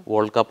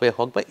 world কাপে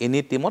হক বা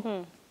এনি টিমত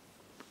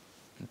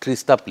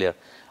 30টা প্লেয়াৰ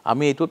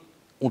আমি এইটো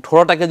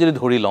 18টাকে যদি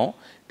ধৰি লওঁ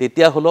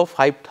তেতিয়া হলো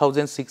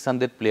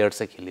 5600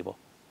 প্লেয়াৰ্সে খেলিব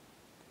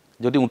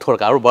যদি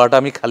 18টা আৰু 12টা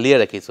আমি খালিয়ে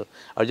ৰাখিছো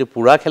আৰু যদি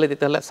পুৰা খেলে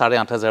তেতিয়া হলে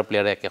 8500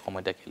 প্লেয়াৰে একে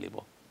সময়তে খেলিব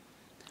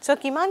সো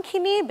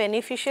কিমানখিনি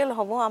বেনিফিশিয়াল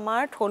হ'ব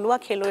আমাৰ থলুৱা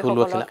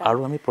খেলুৱৈসকলৰ আৰু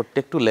আমি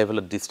প্ৰত্যেকটো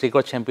লেভেলত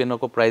ডিস্ট্ৰিক্টৰ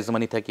চেম্পিয়নকো প্ৰাইজ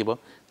মানি থাকিব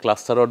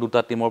ক্লাষ্টাৰৰ দুটা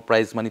টিমৰ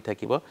প্ৰাইজ মানি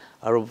থাকিব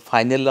আৰু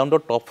ফাইনেল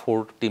ৰাউণ্ডৰ টপ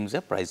 4 টিমছে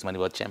প্ৰাইজ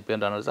মানিব champion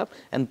runners up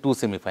and 2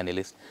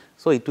 সেমিফাইনেলিষ্ট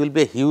so it will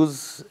B a huge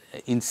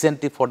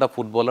incentive for the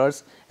ফুটবলাৰ্ছ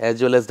as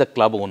well as the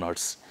club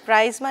owners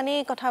prize money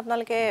কথা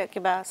আপোনালোকে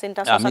কিবা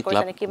চিন্তা চৰ্চা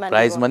কৰিছে নেকি কিমান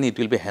prize money it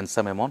will be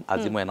handsome amount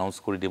আজি মই এনাউন্স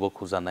কৰি দিব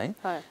খোজা নাই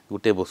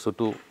গুটে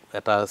বস্তুটো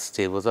এটা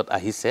স্টেজত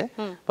আহিছে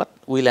বাট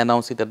will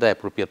announce it at the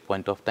এপ্ৰোপ্ৰিয়েট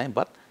point of time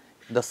but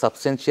the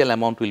substantial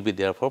amount will be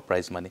there for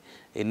prize money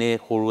ene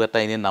horu eta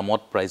ene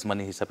namot prize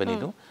money hisabe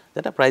nidu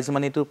jeta prize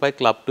money tu pai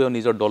club to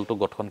nijor dol to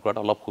gothon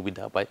korat olop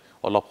subidha pai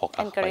olop hokka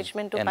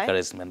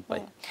encouragement pai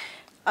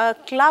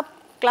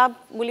club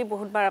buli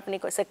bahut bar apni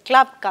koise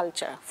club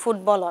culture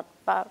footballot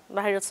ba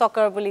bahirot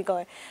soccer buli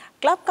koy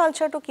club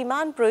culture to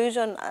kiman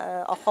proyojon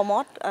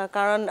অসমত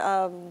কাৰণ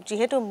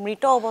যেহেতু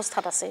মৃত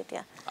অৱস্থাত আছে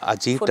এতিয়া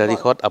আজি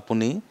তাৰিখত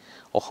আপুনি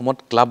অসমত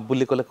ক্লাব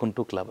বুলি কলে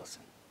কোনটো ক্লাব আছে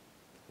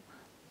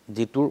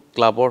যেটো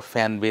ক্লাবৰ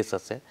ফ্যান বেস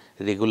আছে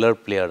ৰেগুলাৰ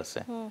প্লেয়াৰ আছে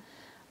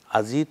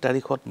আজি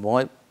তাৰিখত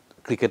মই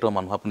ক্ৰিকেটৰ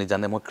মানুহ আপুনি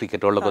জানে মই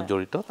ক্ৰিকেটৰ লগত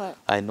জড়িত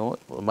আই নো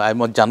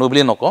মই জানো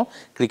বুলি নক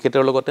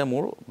ক্ৰিকেটৰ লগতে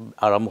মোৰ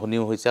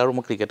আৰম্ভণিও হৈছে আৰু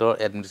মই ক্ৰিকেটৰ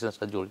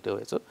এডমিনিষ্ট্ৰেশ্যনত জড়িত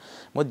হৈছো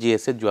মই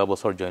জিএসএ যোৱা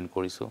বছৰ জয়েন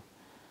কৰিছো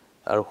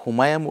আৰু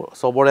হুমায়ে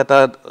সবৰ এটা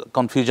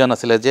কনফিউজন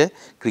আছিল যে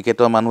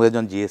ক্ৰিকেটৰ মানুহ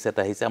এজন জিএসএত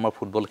আহিছে আমাৰ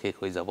ফুটবল শেষ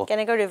হৈ যাব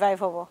কেনেকৈ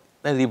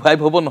ৰিভাইভ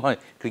হ'ব নহয়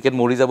ক্ৰিকেট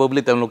মৰি যাব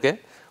বুলি তেওঁলোকে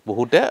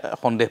বহুতে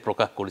সন্দেহ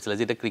প্ৰকাশ কৰিছিল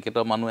যে এটা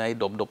ক্ৰিকেটৰ মানুহ আই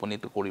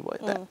দপদপনিটো কৰিব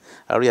এটা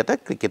আৰু ইয়াতে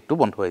ক্ৰিকেটটো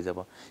বন্ধ হৈ যাব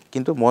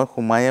কিন্তু মই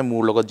হুমায়ে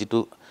মোৰ লগত যেটো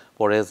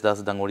পৰেশ দাস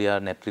ডাঙৰীয়াৰ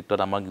নেতৃত্বত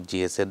আমাৰ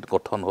জিএসএ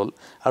গঠন হ'ল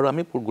আৰু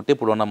আমি গুটে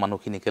পুৰণা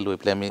মানুহখিনিকে লৈ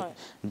পেলাই আমি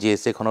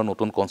জিএসএ খনৰ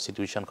নতুন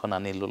কনস্টিটিউশনখন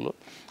আনি ললো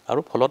আৰু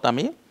ফলত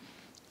আমি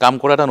কাম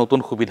কৰা এটা নতুন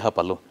সুবিধা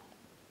পালো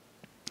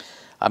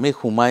আমি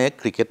হুমায়ে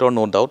ক্ৰিকেটৰ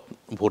নো ডাউট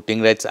ভোটিং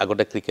ৰাইটস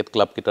আগতে ক্ৰিকেট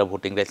ক্লাব কিটাৰ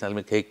ভোটিং ৰাইটস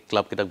আমি সেই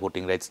ক্লাব কিটাক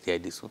ভোটিং ৰাইটস দিয়াই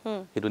দিছো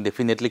এটো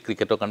ডেফিনেটলি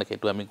ক্ৰিকেটৰ কাৰণে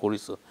হেতু আমি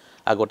কৰিছো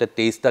আগতে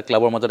 23টা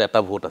ক্লাবৰ মাজত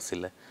এটা ভোট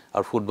আছিল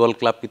আৰু ফুটবল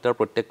ক্লাব কিটাৰ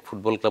প্ৰত্যেক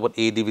ফুটবল ক্লাবত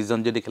এ ডিভিজন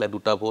যদি খেলে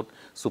দুটা ভোট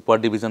সুপাৰ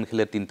ডিভিজন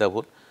খেলে তিনটা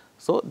vote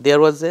so there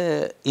was A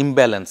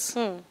imbalance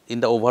in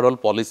the overall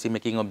policy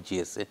making of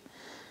GSA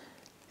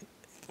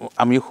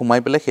আমি হুমাই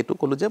পেলে হেতু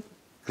কলো যে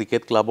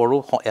ক্ৰিকেট ক্লাবৰো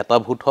এটা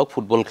ভোট হক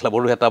ফুটবল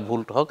ক্লাবৰো এটা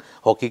ভোট হক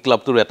হকি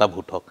ক্লাবটোৰ এটা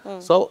ভোট হক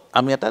সো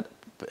আমি এটা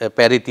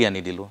প্যাৰিটি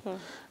আনি দিলো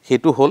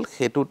হেতু হল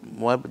হেতু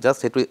মই জাস্ট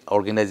হেতু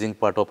অৰ্গানাইজিং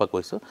পাৰ্টৰ পৰা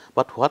কৈছো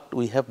বাট what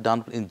we have done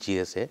in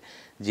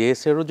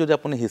GSA ৰো যদি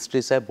আপুনি হিষ্ট্ৰি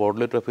চাই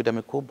বৰ্ডলৈ ট্ৰফিত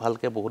আমি খুব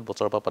ভালকে বহুত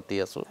বছৰৰ পৰা পাতি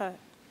আছো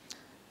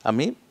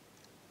আমি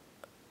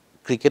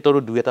ক্ৰিকেটৰো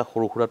দুই এটা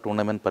সৰু সৰু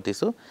টুৰ্নামেন্ট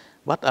পাতিছো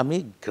বাট আমি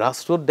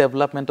গ্ৰাসৰুট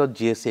ডেভেলপমেন্টত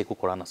জিএসএ একো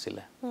কৰা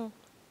নাছিলে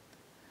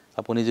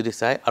আপুনি যদি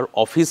চাই আৰু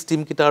অফিস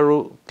টিম কিটা আৰু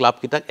ক্লাব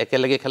কিটাক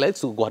একেলগে খেলাই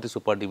গুৱাহাটী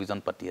সুপাৰ ডিভিজন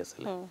পাতি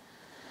আছিল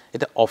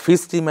এটা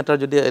অফিস টিম এটা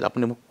যদি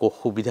আপুনি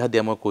সুবিধা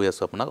দিয়া মই কৈ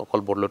আছো আপোনাক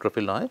অকল বৰ্ডলৈ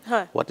ট্ৰফি নহয়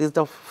হোৱাট ইজ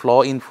দা ফ্ল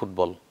ইন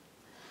ফুটবল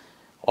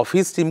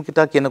অফিস টিম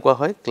কিটা কেনেকুৱা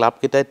হয় ক্লাব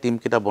কিটাই টিম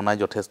কিটা বনাই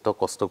যথেষ্ট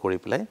কষ্ট কৰি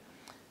পেলাই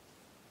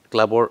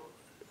ক্লাবৰ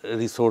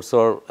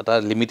ৰিসোৰ্সৰ এটা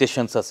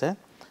লিমিটেশনস আছে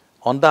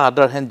অন দা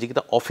আদাৰ হ্যান্ড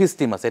যিটা অফিস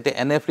টিম আছে এটা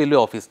এনএফএল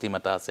অফিস টিম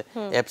এটা আছে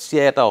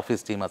এফসিআই এটা অফিস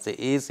টিম আছে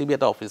এএসিবি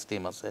এটা অফিস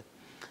টিম আছে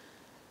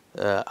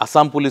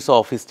Assam police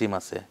office team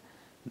আছে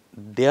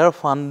their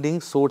funding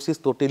source is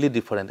totally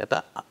different eta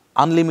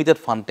unlimited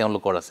fund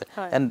teolokor ase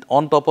and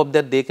on top of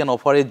that they can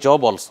offer a job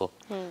also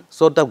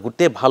so the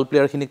gute bhal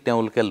player khinik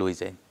teolke loi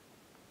jay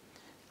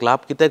club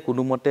kitai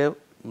kunumote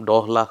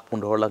 10 lakh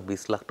 15 lakh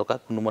 20 lakh toka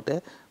kunumote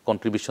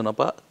contribution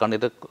apa karon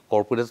eta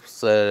corporate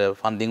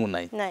funding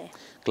nai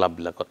club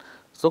bilakot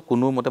so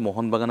kunumote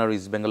mohon bagan aru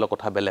east bengal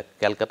kotha belek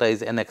Calcutta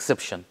is an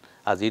exception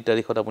আজি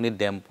তাৰিখত আপুনি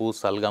ডেম্পু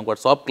সালগাংকৰ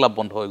সব club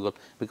বন্ধ হৈ গল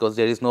because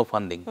there is no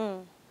funding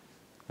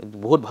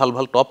বহুত ভাল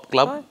ভাল top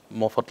club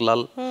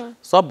Mafatlal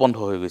সব বন্ধ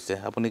হৈ গৈছে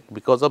আপুনি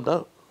বিকজ অফ দা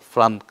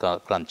ফ্ৰান্ট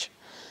ক্ৰাঞ্চ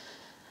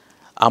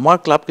আমাৰ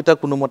ক্লাব কিটা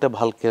কোনোমতে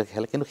ভালকে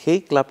খেলে কিন্তু সেই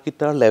ক্লাব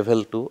কিটাৰ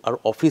লেভেলটো আৰু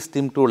অফিস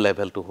টিমটোৰ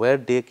লেভেলটো where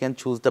they can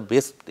choose the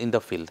best in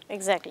the field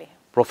exactly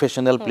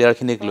professional player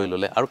খিনিক লৈ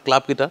ললে আৰু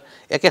ক্লাব কিটা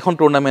একেখন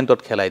টুৰ্নামেন্টত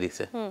খেলাই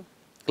দিছে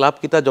ক্লাব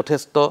কিটা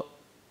যথেষ্ট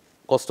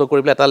কষ্ট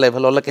কৰিবলে এটা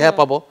লেভেললৈকে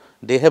পাব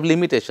they have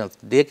limitations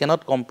they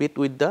cannot compete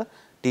with the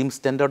team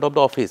standard of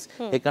the office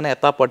ekane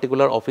eta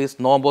particular office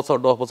 9 bochor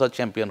 10 bochor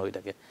champion hoi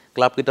thake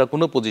club kitar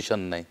kono position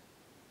nai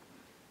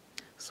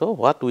so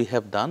what we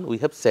have done we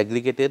have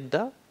segregated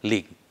the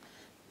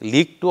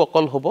league to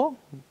okol hobo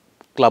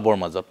clubor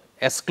majot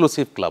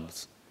exclusive clubs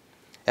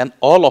and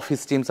all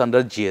office teams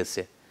under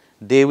GSA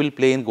they will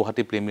play in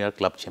Guwahati Premier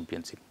Club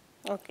Championship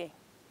okay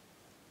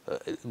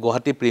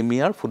Guwahati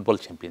Premier Football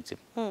Championship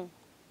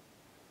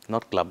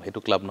Not club,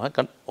 hetu club নহয়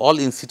কাৰণ all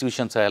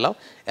institutions are allowed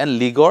and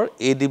league or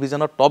A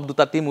division or top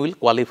দুটা team will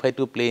qualify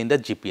to play in the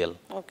GPL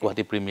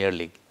Guwahati Premier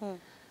League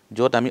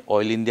যত আমি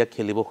oil India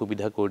খেলিব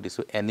সুবিধা কৰি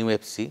দিছো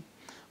NUFC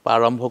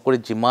আৰম্ভ কৰি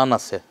যিমান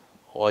আছে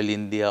oil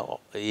India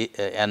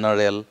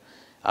NRL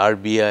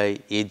RBI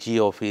AG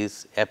office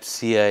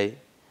FCI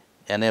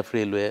NF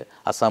Railway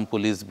Assam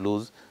Police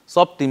Blues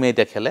সব টিমে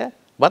এটা খেলে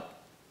বাট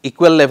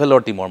ইকুৱেল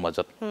লেভেলৰ টিমৰ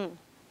মাজত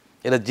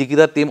এটা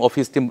জিকিৰা টিম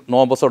অফিস টিম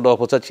 9 বছৰ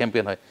 10 বছৰ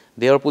চ্যাম্পিয়ন হয়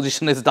their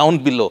position is down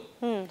below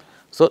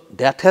so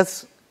that has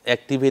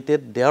activated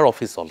their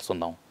office also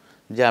now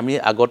যে আমি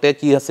আগতে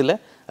কি আছিল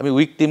আমি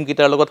উইক টিম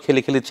কিটাৰ লগত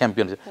খেলি খেলি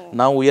champion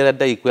now we are at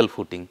the equal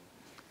footing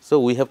so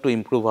we have to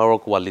improve our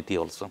quality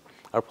also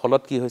আৰু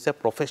ফলত কি হৈছে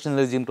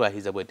প্ৰফেশনালিজম টো আহি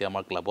যাব এতিয়া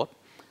আমাৰ ক্লাবত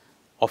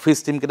অফিস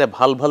টিম কিটা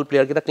ভাল ভাল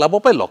প্লেয়াৰ কিটা ক্লাবৰ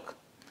পাই লক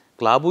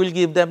club will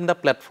give them the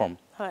platform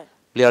হয়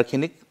প্লেয়াৰ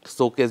খিনিক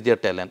showcase their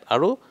talent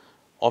আৰু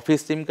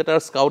অফিস টিম কিটাৰ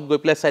স্কাউট গৈ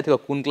প্লে চাই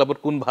কোন ক্লাবত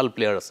কোন ভাল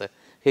প্লেয়াৰ আছে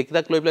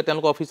হেকিটাক লৈ প্লে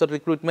তেওঁলোক অফিসত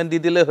ৰিক্ৰুটমেন্ট দি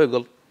দিলে হৈ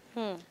গল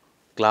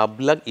ক্লাব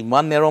বিলাক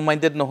ইমান নেৰো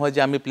মাইন্ডেড নহয়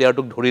যে আমি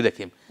প্লেয়াৰটোক ধৰি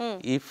ৰাখিম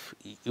if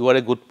you are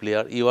a good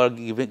player you are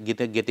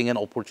getting an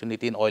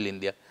opportunity in oil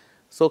india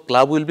so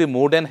club will be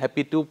more than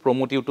happy to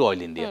promote you to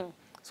oil india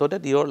so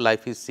that your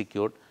life is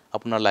secured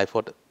apnar life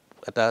ot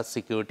eta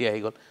security ahi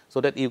gol so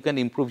that you can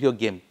improve your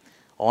game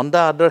on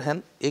the other hand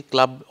a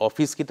club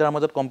office kitar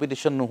majot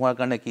competition nohua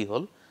karone ki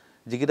hol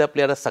jikita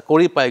player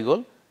sakori pai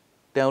gol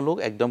তেওঁলোক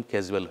একদম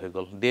casual হৈ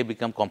গল they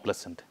become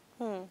complacent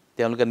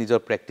তেওঁলোকে নিজৰ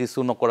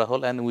প্ৰেক্টিসও নকৰা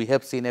হল and we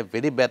have seen a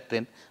very bad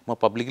trend মই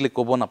publicly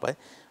কব না পাই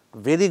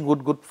very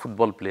good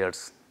football players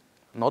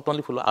not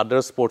only for other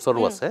sports or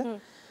was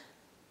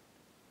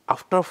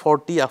after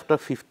 40 after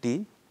 50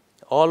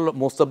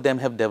 most of them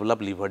have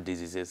developed liver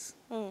diseases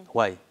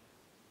why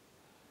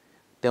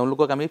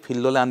তেওঁলোকক আমি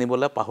ফিল্ডলৈ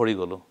আনিবলৈ পাহৰি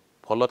গলো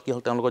ফলত কি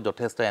হল তেওঁলোকৰ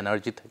যথেষ্ট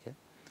এনাৰ্জি থাকে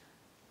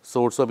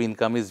source of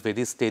income is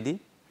very steady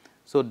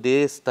so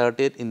they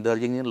started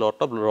indulging in a lot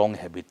of wrong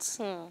habits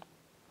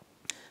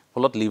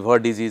ফলত liver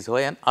disease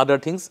হয় and other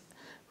things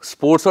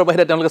sports or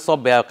বাহিৰে তেওঁলোকে সব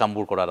বেয়া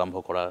কামবোৰ কৰা আৰম্ভ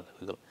কৰা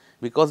হৈ গল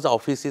because the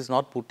office is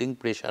not putting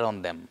pressure on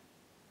them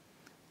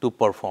to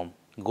perform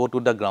go to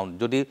the ground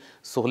jodi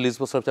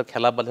 40 বছৰ পিছত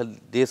খেলা বাদে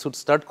they should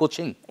start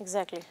coaching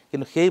exactly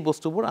কিন্তু সেই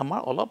বস্তুবোৰ আমাৰ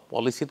অলপ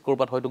পলিসিত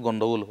কৰবাত হয়তো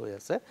গণ্ডগোল হৈ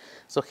আছে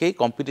সো সেই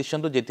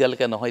কম্পিটিশনটো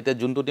যেতিয়ালৈকে নহয় এটা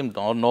যোনটো টিম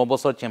 9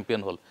 বছৰ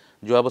চ্যাম্পিয়ন হল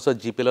যোৱা বছৰ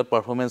জিপিএল ৰ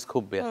পাৰফৰম্যান্স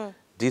খুব বেয়া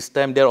this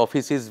time their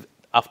office is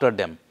after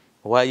them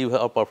why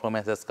your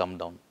performance has come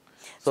down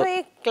so a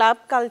club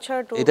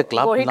culture to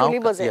গঢ়ি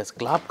তুলিব যে yes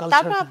club culture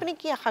তাৰপৰা আপুনি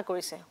কি আশা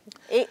কৰিছে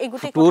এই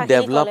গুটি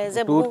কথাখিনি কলে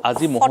যে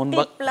আজি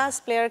মোহনবাগ প্লাস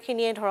প্লেয়াৰ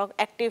খিনিয়ে ধৰক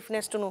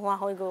এক্টিভনেস টু নোহোৱা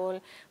হৈ গল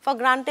for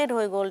granted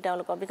হৈ গল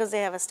তেওঁলোকৰ because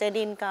they have a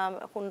steady income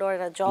সুন্দৰ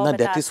এটা জব এটা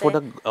আছে that is for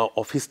the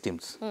office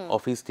teams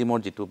office teamৰ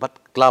Jitu but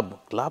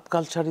club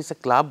culture is a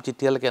club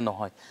যেতিয়ালৈকে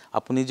নহয়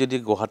আপুনি যদি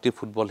গুৱাহাটী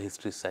ফুটবল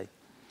হিষ্ট্ৰি চাই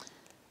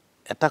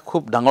এটা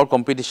খুব ডাঙৰ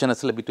কম্পিটিশন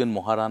আছিল between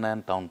Maharana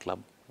and town club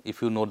if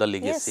you know the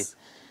legacy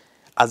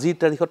আজিৰ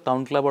তাৰিখত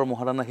টাউন ক্লাব আৰু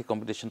মহাৰাণা হে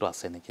কম্পিটিশনটো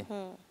আছে নেকি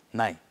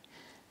নাই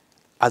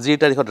আজিৰ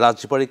তাৰিখত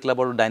ৰাজবাৰী ক্লাব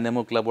আৰু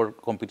ডাইনামো ক্লাবৰ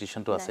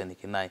কম্পিটিশনটো আছে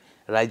নেকি নাই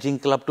ৰাইজিং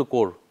ক্লাবটো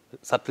কোৰ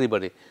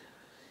ছাত্ৰীবাৰী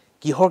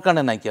কিহৰ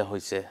কাৰণে নাইকিয়া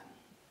হৈছে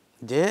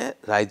যে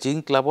ৰাইজিং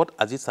ক্লাবত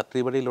আজি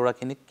ছাত্ৰীবাৰী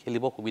লৰাখিনিক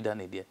খেলিব সুবিধা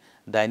নিদিয়ে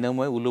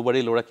ডাইনামোয়ে উলুবাৰী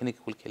লৰাখিনিক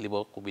খেলিব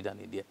সুবিধা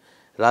নিদিয়ে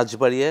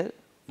ৰাজবাৰীয়ে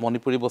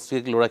মণিপুৰী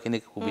বস্তিক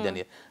লৰাখিনিক সুবিধা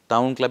নিদিয়ে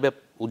টাউন ক্লাবে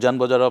উজান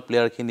বজাৰৰ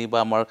প্লেয়াৰখিনি বা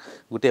আমাৰ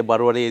গুটে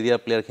বাৰৱাৰী এৰিয়াৰ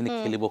প্লেয়াৰখিনি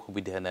খেলিব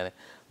সুবিধা নাই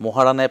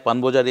মহাৰাণাই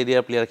পানবজাৰ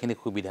এৰিয়াৰ প্লেয়াৰখিনি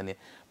সুবিধা নিয়ে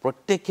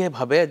প্ৰত্যেককে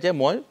ভাবে যে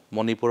মই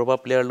মণিপুৰৰ পৰা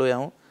প্লেয়াৰ লৈ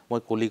আহো মই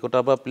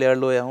কলিকতাৰ পৰা প্লেয়াৰ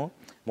লৈ আহো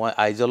মই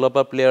আইজলৰ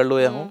পৰা প্লেয়াৰ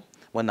লৈ আহো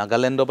মই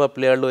নাগালেণ্ডৰ পৰা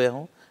প্লেয়াৰ লৈ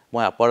আহো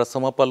মই আপাৰ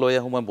আসামৰ পৰা লৈ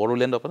আহো মই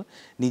বড়োলেণ্ডৰ পৰা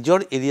নিজৰ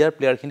এৰিয়াৰ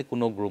প্লেয়াৰখিনি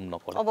কোনো গ্ৰুম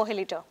নকৰে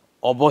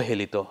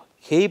অবহেলিত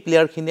সেই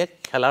প্লেয়াৰখিনিয়ে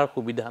খেলাৰ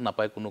সুবিধা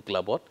নাপায় কোনো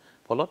ক্লাবত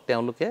ফলত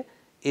তেওঁলোকে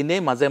এনে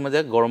মাজে মাজে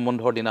গৰম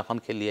বন্ধৰ দিনাখন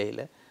খেলি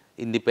আহিলে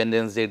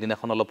ইন্ডিপেন্ডেন্স ডে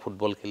দিনাখন অলপ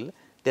ফুটবল খেলিলে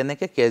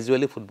তেনেকে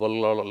ক্যাজুয়ালি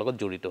ফুটবলৰ লগত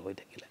জড়িত হৈ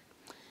থাকিলে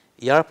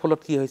ইয়াৰ ফলত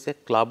কি হৈছে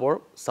ক্লাবৰ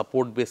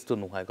সাপোৰ্ট বেসটো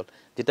নোহাই গল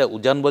যেটা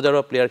উজান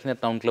বজাৰৰ প্লেয়াৰখিনি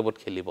টাউন ক্লাবত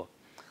খেলিব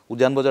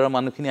উজান বজাৰৰ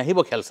মানুহখিনি আহিব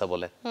খেল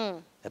চাবলে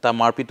এটা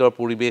মাৰপিটৰ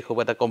পৰিবেশ হ'ব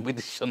এটা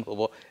কম্পিটিশন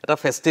হ'ব এটা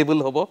ফেষ্টিভেল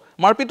হ'ব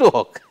মাৰপিটো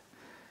হক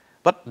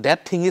বাট দ্যাট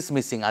থিং ইজ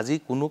মিসিং আজি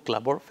কোনো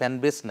ক্লাবৰ ফ্যান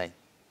বেস নাই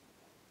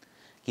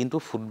কিন্তু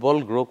ফুটবল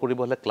গ্ৰো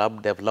কৰিবলৈ ক্লাব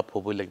ডেভেলপ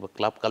হ'বই লাগিব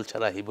ক্লাব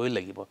কালচাৰ আহিবই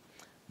লাগিব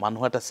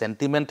মানুহ এটা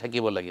সেন্টিমেন্ট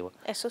থাকিব লাগিব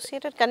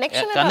associated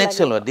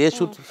connection they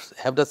should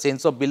have the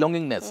sense of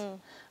belongingness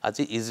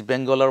আজি ইস্ট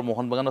বেঙ্গলৰ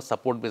মোহন বাগানৰ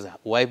সাপোৰ্ট বেস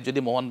ওয়াইফ যদি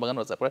মোহন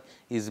বাগানৰ সাপোৰ্ট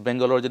ইস্ট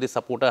বেঙ্গলৰ যদি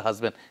সাপোৰ্টাৰ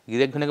হাজবেন্ড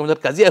গিৰেক ঘনেকৰ মাজত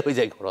কাজিয়া হৈ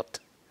যায় ঘৰত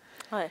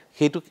হয়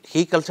হেতু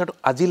সেই কালচাৰটো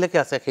আজিলৈকে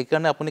আছে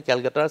সেইকাৰণে আপুনি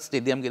কেলকাতাৰ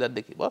ষ্টেডিয়াম গিলাত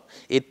দেখিব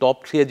এই টপ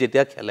 3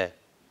 যেতিয়া খেলে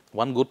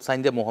ওয়ান গুড সাইন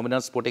যে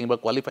মোহামেডান স্পোর্টিং বা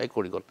কোৱালিফাই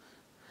কৰি গল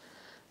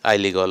আই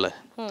লিগল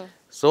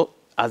সো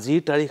আজিৰ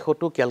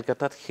তাৰিখতো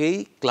কেলকাতাত সেই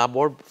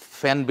ক্লাবৰ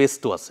ফ্যান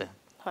বেসটো আছে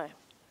হয়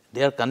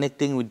they are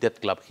connecting with that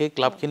club সেই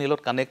ক্লাবখিনিৰ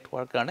লগত কানেক্ট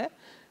হোৱাৰ কাৰণে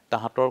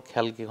তাহাতৰ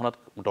খেল কিখনত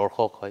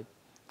দৰ্শক হয়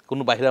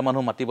কোনো বাহিৰা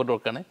মানুহ মাতিব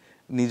দৰকাৰ নাই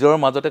নিজৰ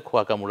মাজতে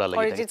খোৱা কামুৰা লাগি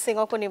থাকে অৰিজিত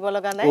সিংকো নিব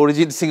লগা নাই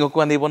অৰিজিত সিংকো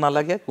আনিব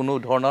নালাগে কোনো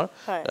ধৰণৰ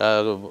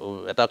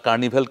এটা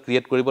কাৰ্নিভেল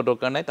ক্ৰিয়েট কৰিব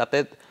দৰকাৰ নাই তাতে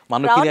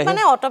মানুহখিনি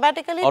মানে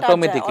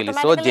অটোমেটিক্যালি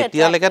সো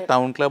যেতিয়ালৈকে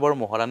টাউন ক্লাবৰ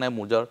মহাৰাণাই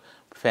মুজৰ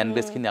ফেন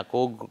বেছখিনি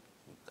আকৌ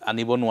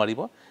আনিব নোৱাৰিব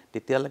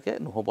তেতিয়ালৈকে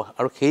নহ'ব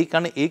আৰু সেই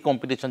কাৰণে এই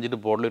কম্পিটিশ্যন যেটো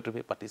বৰদলৈ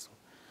ট্ৰফি পাতিছো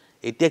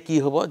এতিয়া কি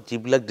হ'ব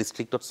যিবিলাক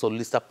ডিস্ট্ৰিক্টত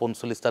 40টা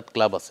 45টা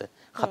ক্লাব আছে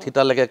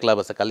 60টা লৈকে ক্লাব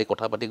আছে কালি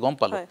কথা পাতি গম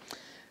পালো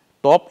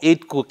টপ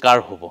 8 কাৰ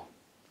হ'ব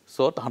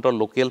সো তাহাঁতৰ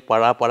লোকেল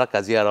পাৰা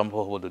কাজিয়া আৰম্ভ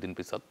হ'ব দুদিন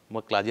পিছত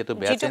মই কাজিয়াটো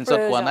বেয়া চেন্সত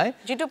কোৱা নাই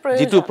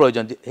যিটো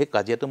প্ৰয়োজন সেই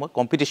কাজিয়াটো মই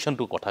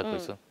কম্পিটিশ্যনটো কথা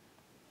কৈছো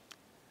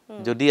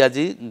যদি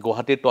আজি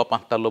গুৱাহাটীৰ টপ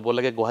 8টা ল'ব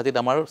লাগে গুৱাহাটীত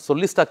আমাৰ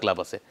 40টা ক্লাব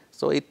আছে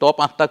সো এই টপ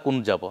 8টা কোন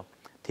যাব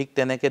ঠিক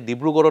তেনেকে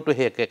ডিব্ৰুগড়তো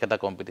হে একটা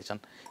কম্পিটিশ্যন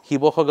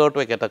শিৱসাগৰতো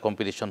একটা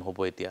কম্পিটিশ্যন হ'ব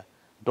এতিয়া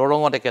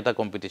দৰঙত একটা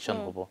কম্পিটিশ্যন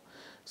হ'ব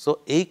সো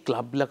এই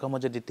ক্লাববিলাকৰ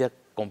মাজত যেতিয়া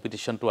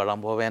কম্পিটিশ্যনটো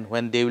আৰম্ভ হ'ব and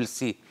when they will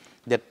see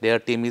that their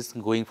team is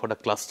going for the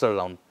cluster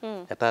round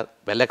এটা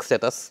বেলেগ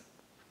status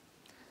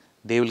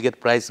they will get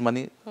prize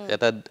money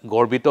এটা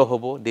গৰ্বিত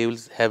হ'ব they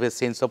will have a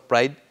sense of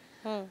pride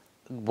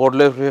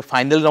Bordoloi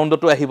final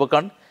ৰাউণ্ডতো আহিব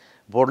কাৰণ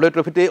বৰদলৈ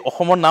ট্ৰফিতে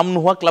অসমৰ নাম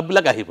নোহোৱা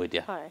ক্লাববিলাক আহিব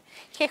এতিয়া হয়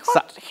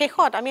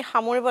শেষত আমি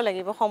সামৰিব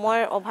লাগিব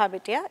সময়ৰ অভাৱ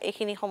এতিয়া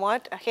এইখিনি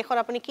সময়ত শেষত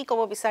আপুনি কি ক'ব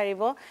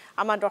বিচাৰিব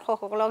আমাৰ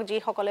দৰ্শকসকলক যি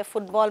সকলে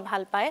ফুটবল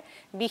ভাল পায়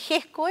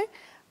বিশেষকৈ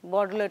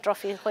বৰদলৈ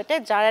ট্ৰফিৰ সৈতে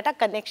যাৰ এটা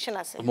কানেকশ্যন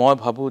আছে মই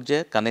ভাবো যে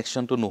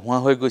কানেকশ্যনটো নোহোৱা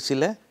হৈ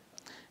গৈছিলে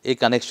এই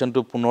কানেকশ্যনটো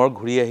পুনৰ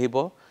ঘূৰি আহিব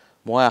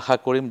মই আশা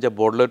কৰিম যে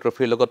বৰদলৈ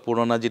ট্ৰফিৰ লগত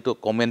পুৰণা যিটো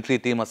কমেন্ট্ৰি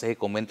টিম আছে সেই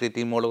কমেন্ট্ৰি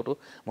টিমৰ লগতো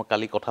মই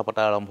কালি কথা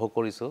পতা আৰম্ভ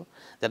কৰিছো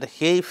যাতে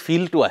সেই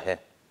ফিলটো আহে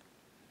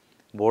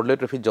বৰদলৈ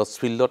ট্ৰফি জজ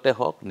ফিল্ডতে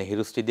হওক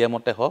নেহেৰু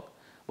ষ্টেডিয়ামতে হওক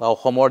বা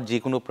অসমৰ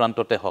যিকোনো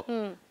প্ৰান্ততে হওক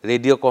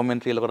ৰেডিঅ'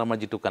 কমেন্ট্ৰিৰ লগত আমাৰ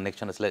যিটো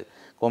কানেকশ্যন আছিল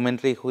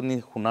কমেন্ট্ৰি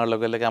শুনাৰ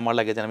লগে লগে আমাৰ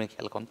লাগে যে আমি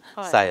খেলখন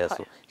চাই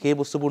আছো সেই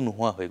বস্তুবোৰ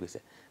নোহোৱা হৈ গৈছে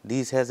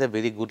this has a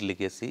very good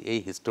legacy এই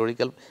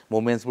হিষ্টৰিকেল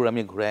মোমেন্টছবোৰ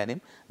আমি ঘূৰাই আনিম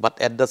but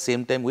at the same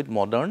time with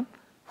modern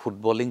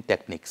footballing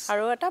techniques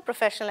আৰু এটা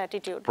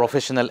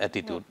প্ৰফেশনেল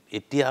এটিটিউড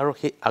এতিয়া আৰু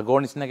সেই আগৰ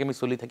নিচিনাকৈ আমি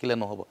চলি থাকিলে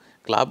নহ'ব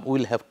ক্লাব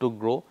উইল হেভ টু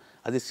গ্ৰ'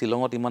 আজি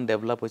শ্বিলঙত ইমান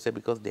ডেভেলপ হৈছে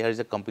because there is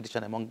a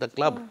competition among the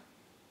club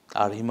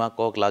আৰহিমা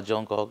কক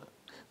লাজং কক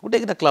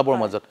গোটেইকেইটা ক্লাবৰ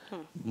মাজত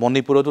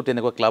মণিপুৰতো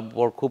তেনেকুৱা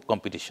ক্লাবৰ খুব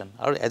কম্পিটিশ্যন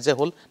আৰু as a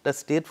whole the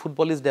state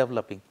football is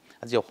developing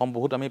আজি অসম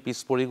বহুত আমি পিছ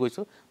পৰি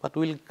গৈছো বাট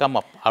উইল কাম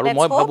আপ আৰু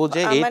মই ভাবো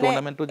যে এই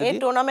টুৰ্নামেণ্টটো যদি এই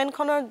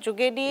টুৰ্নামেণ্টখনৰ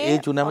যোগেদি এই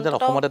টুৰ্নামেণ্টত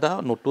অসমত এটা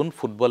নতুন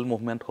ফুটবল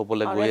মুভমেণ্ট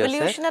হ'বলৈ গৈ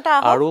আছে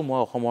আৰু মই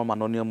অসমৰ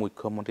মাননীয়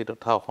মুখ্যমন্ত্ৰী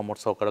তথা অসমৰ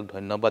চৰকাৰক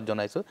ধন্যবাদ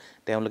জনাইছো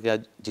তেওঁলোকে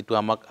যিটো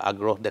আমাক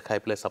আগ্ৰহ দেখাই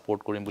পেলাই ছাপোৰ্ট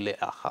কৰিম বুলি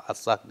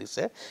আশ্বাস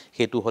দিছে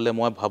সেইটো হ'লে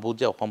মই ভাবো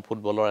যে অসম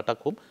ফুটবলৰ এটা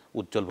খুব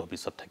উজ্জ্বল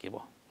ভৱিষ্যত থাকিব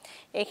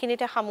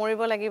এইখিনিতে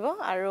সামৰিব লাগিব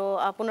আৰু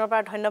আপোনাৰ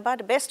পৰা ধন্যবাদ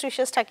বেষ্ট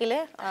উইশেছ থাকিলে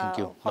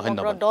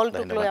সমগ্ৰ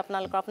দলটোক লৈ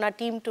আপোনালোকৰ আপোনাৰ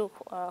টিমটোক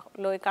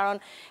লৈ কাৰণ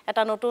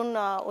এটা নতুন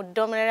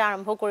উদ্যমেৰে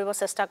আৰম্ভ কৰিব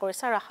চেষ্টা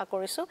কৰিছে আৰু আশা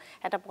কৰিছো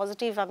এটা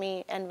পজিটিভ আমি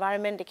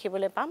এনভাইৰনমেন্ট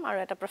দেখিবলৈ পাম আৰু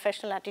এটা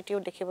প্ৰফেশনেল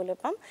এটিটিউড দেখিবলৈ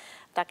পাম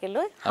তাকে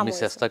লৈ আমি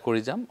চেষ্টা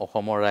কৰি যাম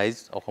অসমৰ ৰাইজ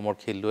অসমৰ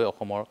খেলুৱৈ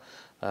অসমৰ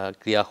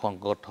ক্ৰীড়া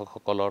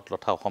সংগঠকসকলৰ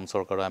তথা অসম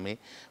চৰকাৰৰ আমি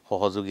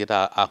সহযোগিতা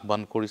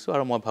আহ্বান কৰিছো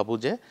আৰু মই ভাবো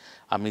যে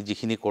আমি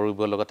যিখিনি কৰিব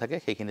লগা থাকে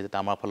সেইখিনি যাতে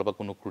আমাৰ ফালৰ পৰা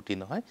কোনো ত্ৰুটি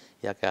নহয়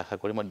ইয়াকে আশা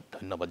কৰি মই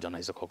ধন্যবাদ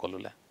জনাইছো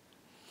সকলোলৈ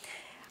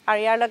আৰু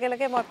ইয়াৰ লগে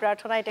লগে মই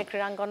প্ৰাৰ্থনা এতিয়া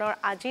ক্ৰীড়াংগনৰ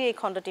আজি এই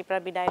খণ্ডটিৰ পৰা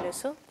বিদায়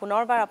লৈছো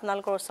পুনৰবাৰ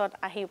আপোনালোকৰ ওচৰত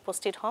আহি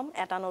উপস্থিত হ'ম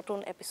এটা নতুন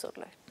এপিছড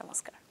লৈ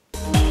নমস্কাৰ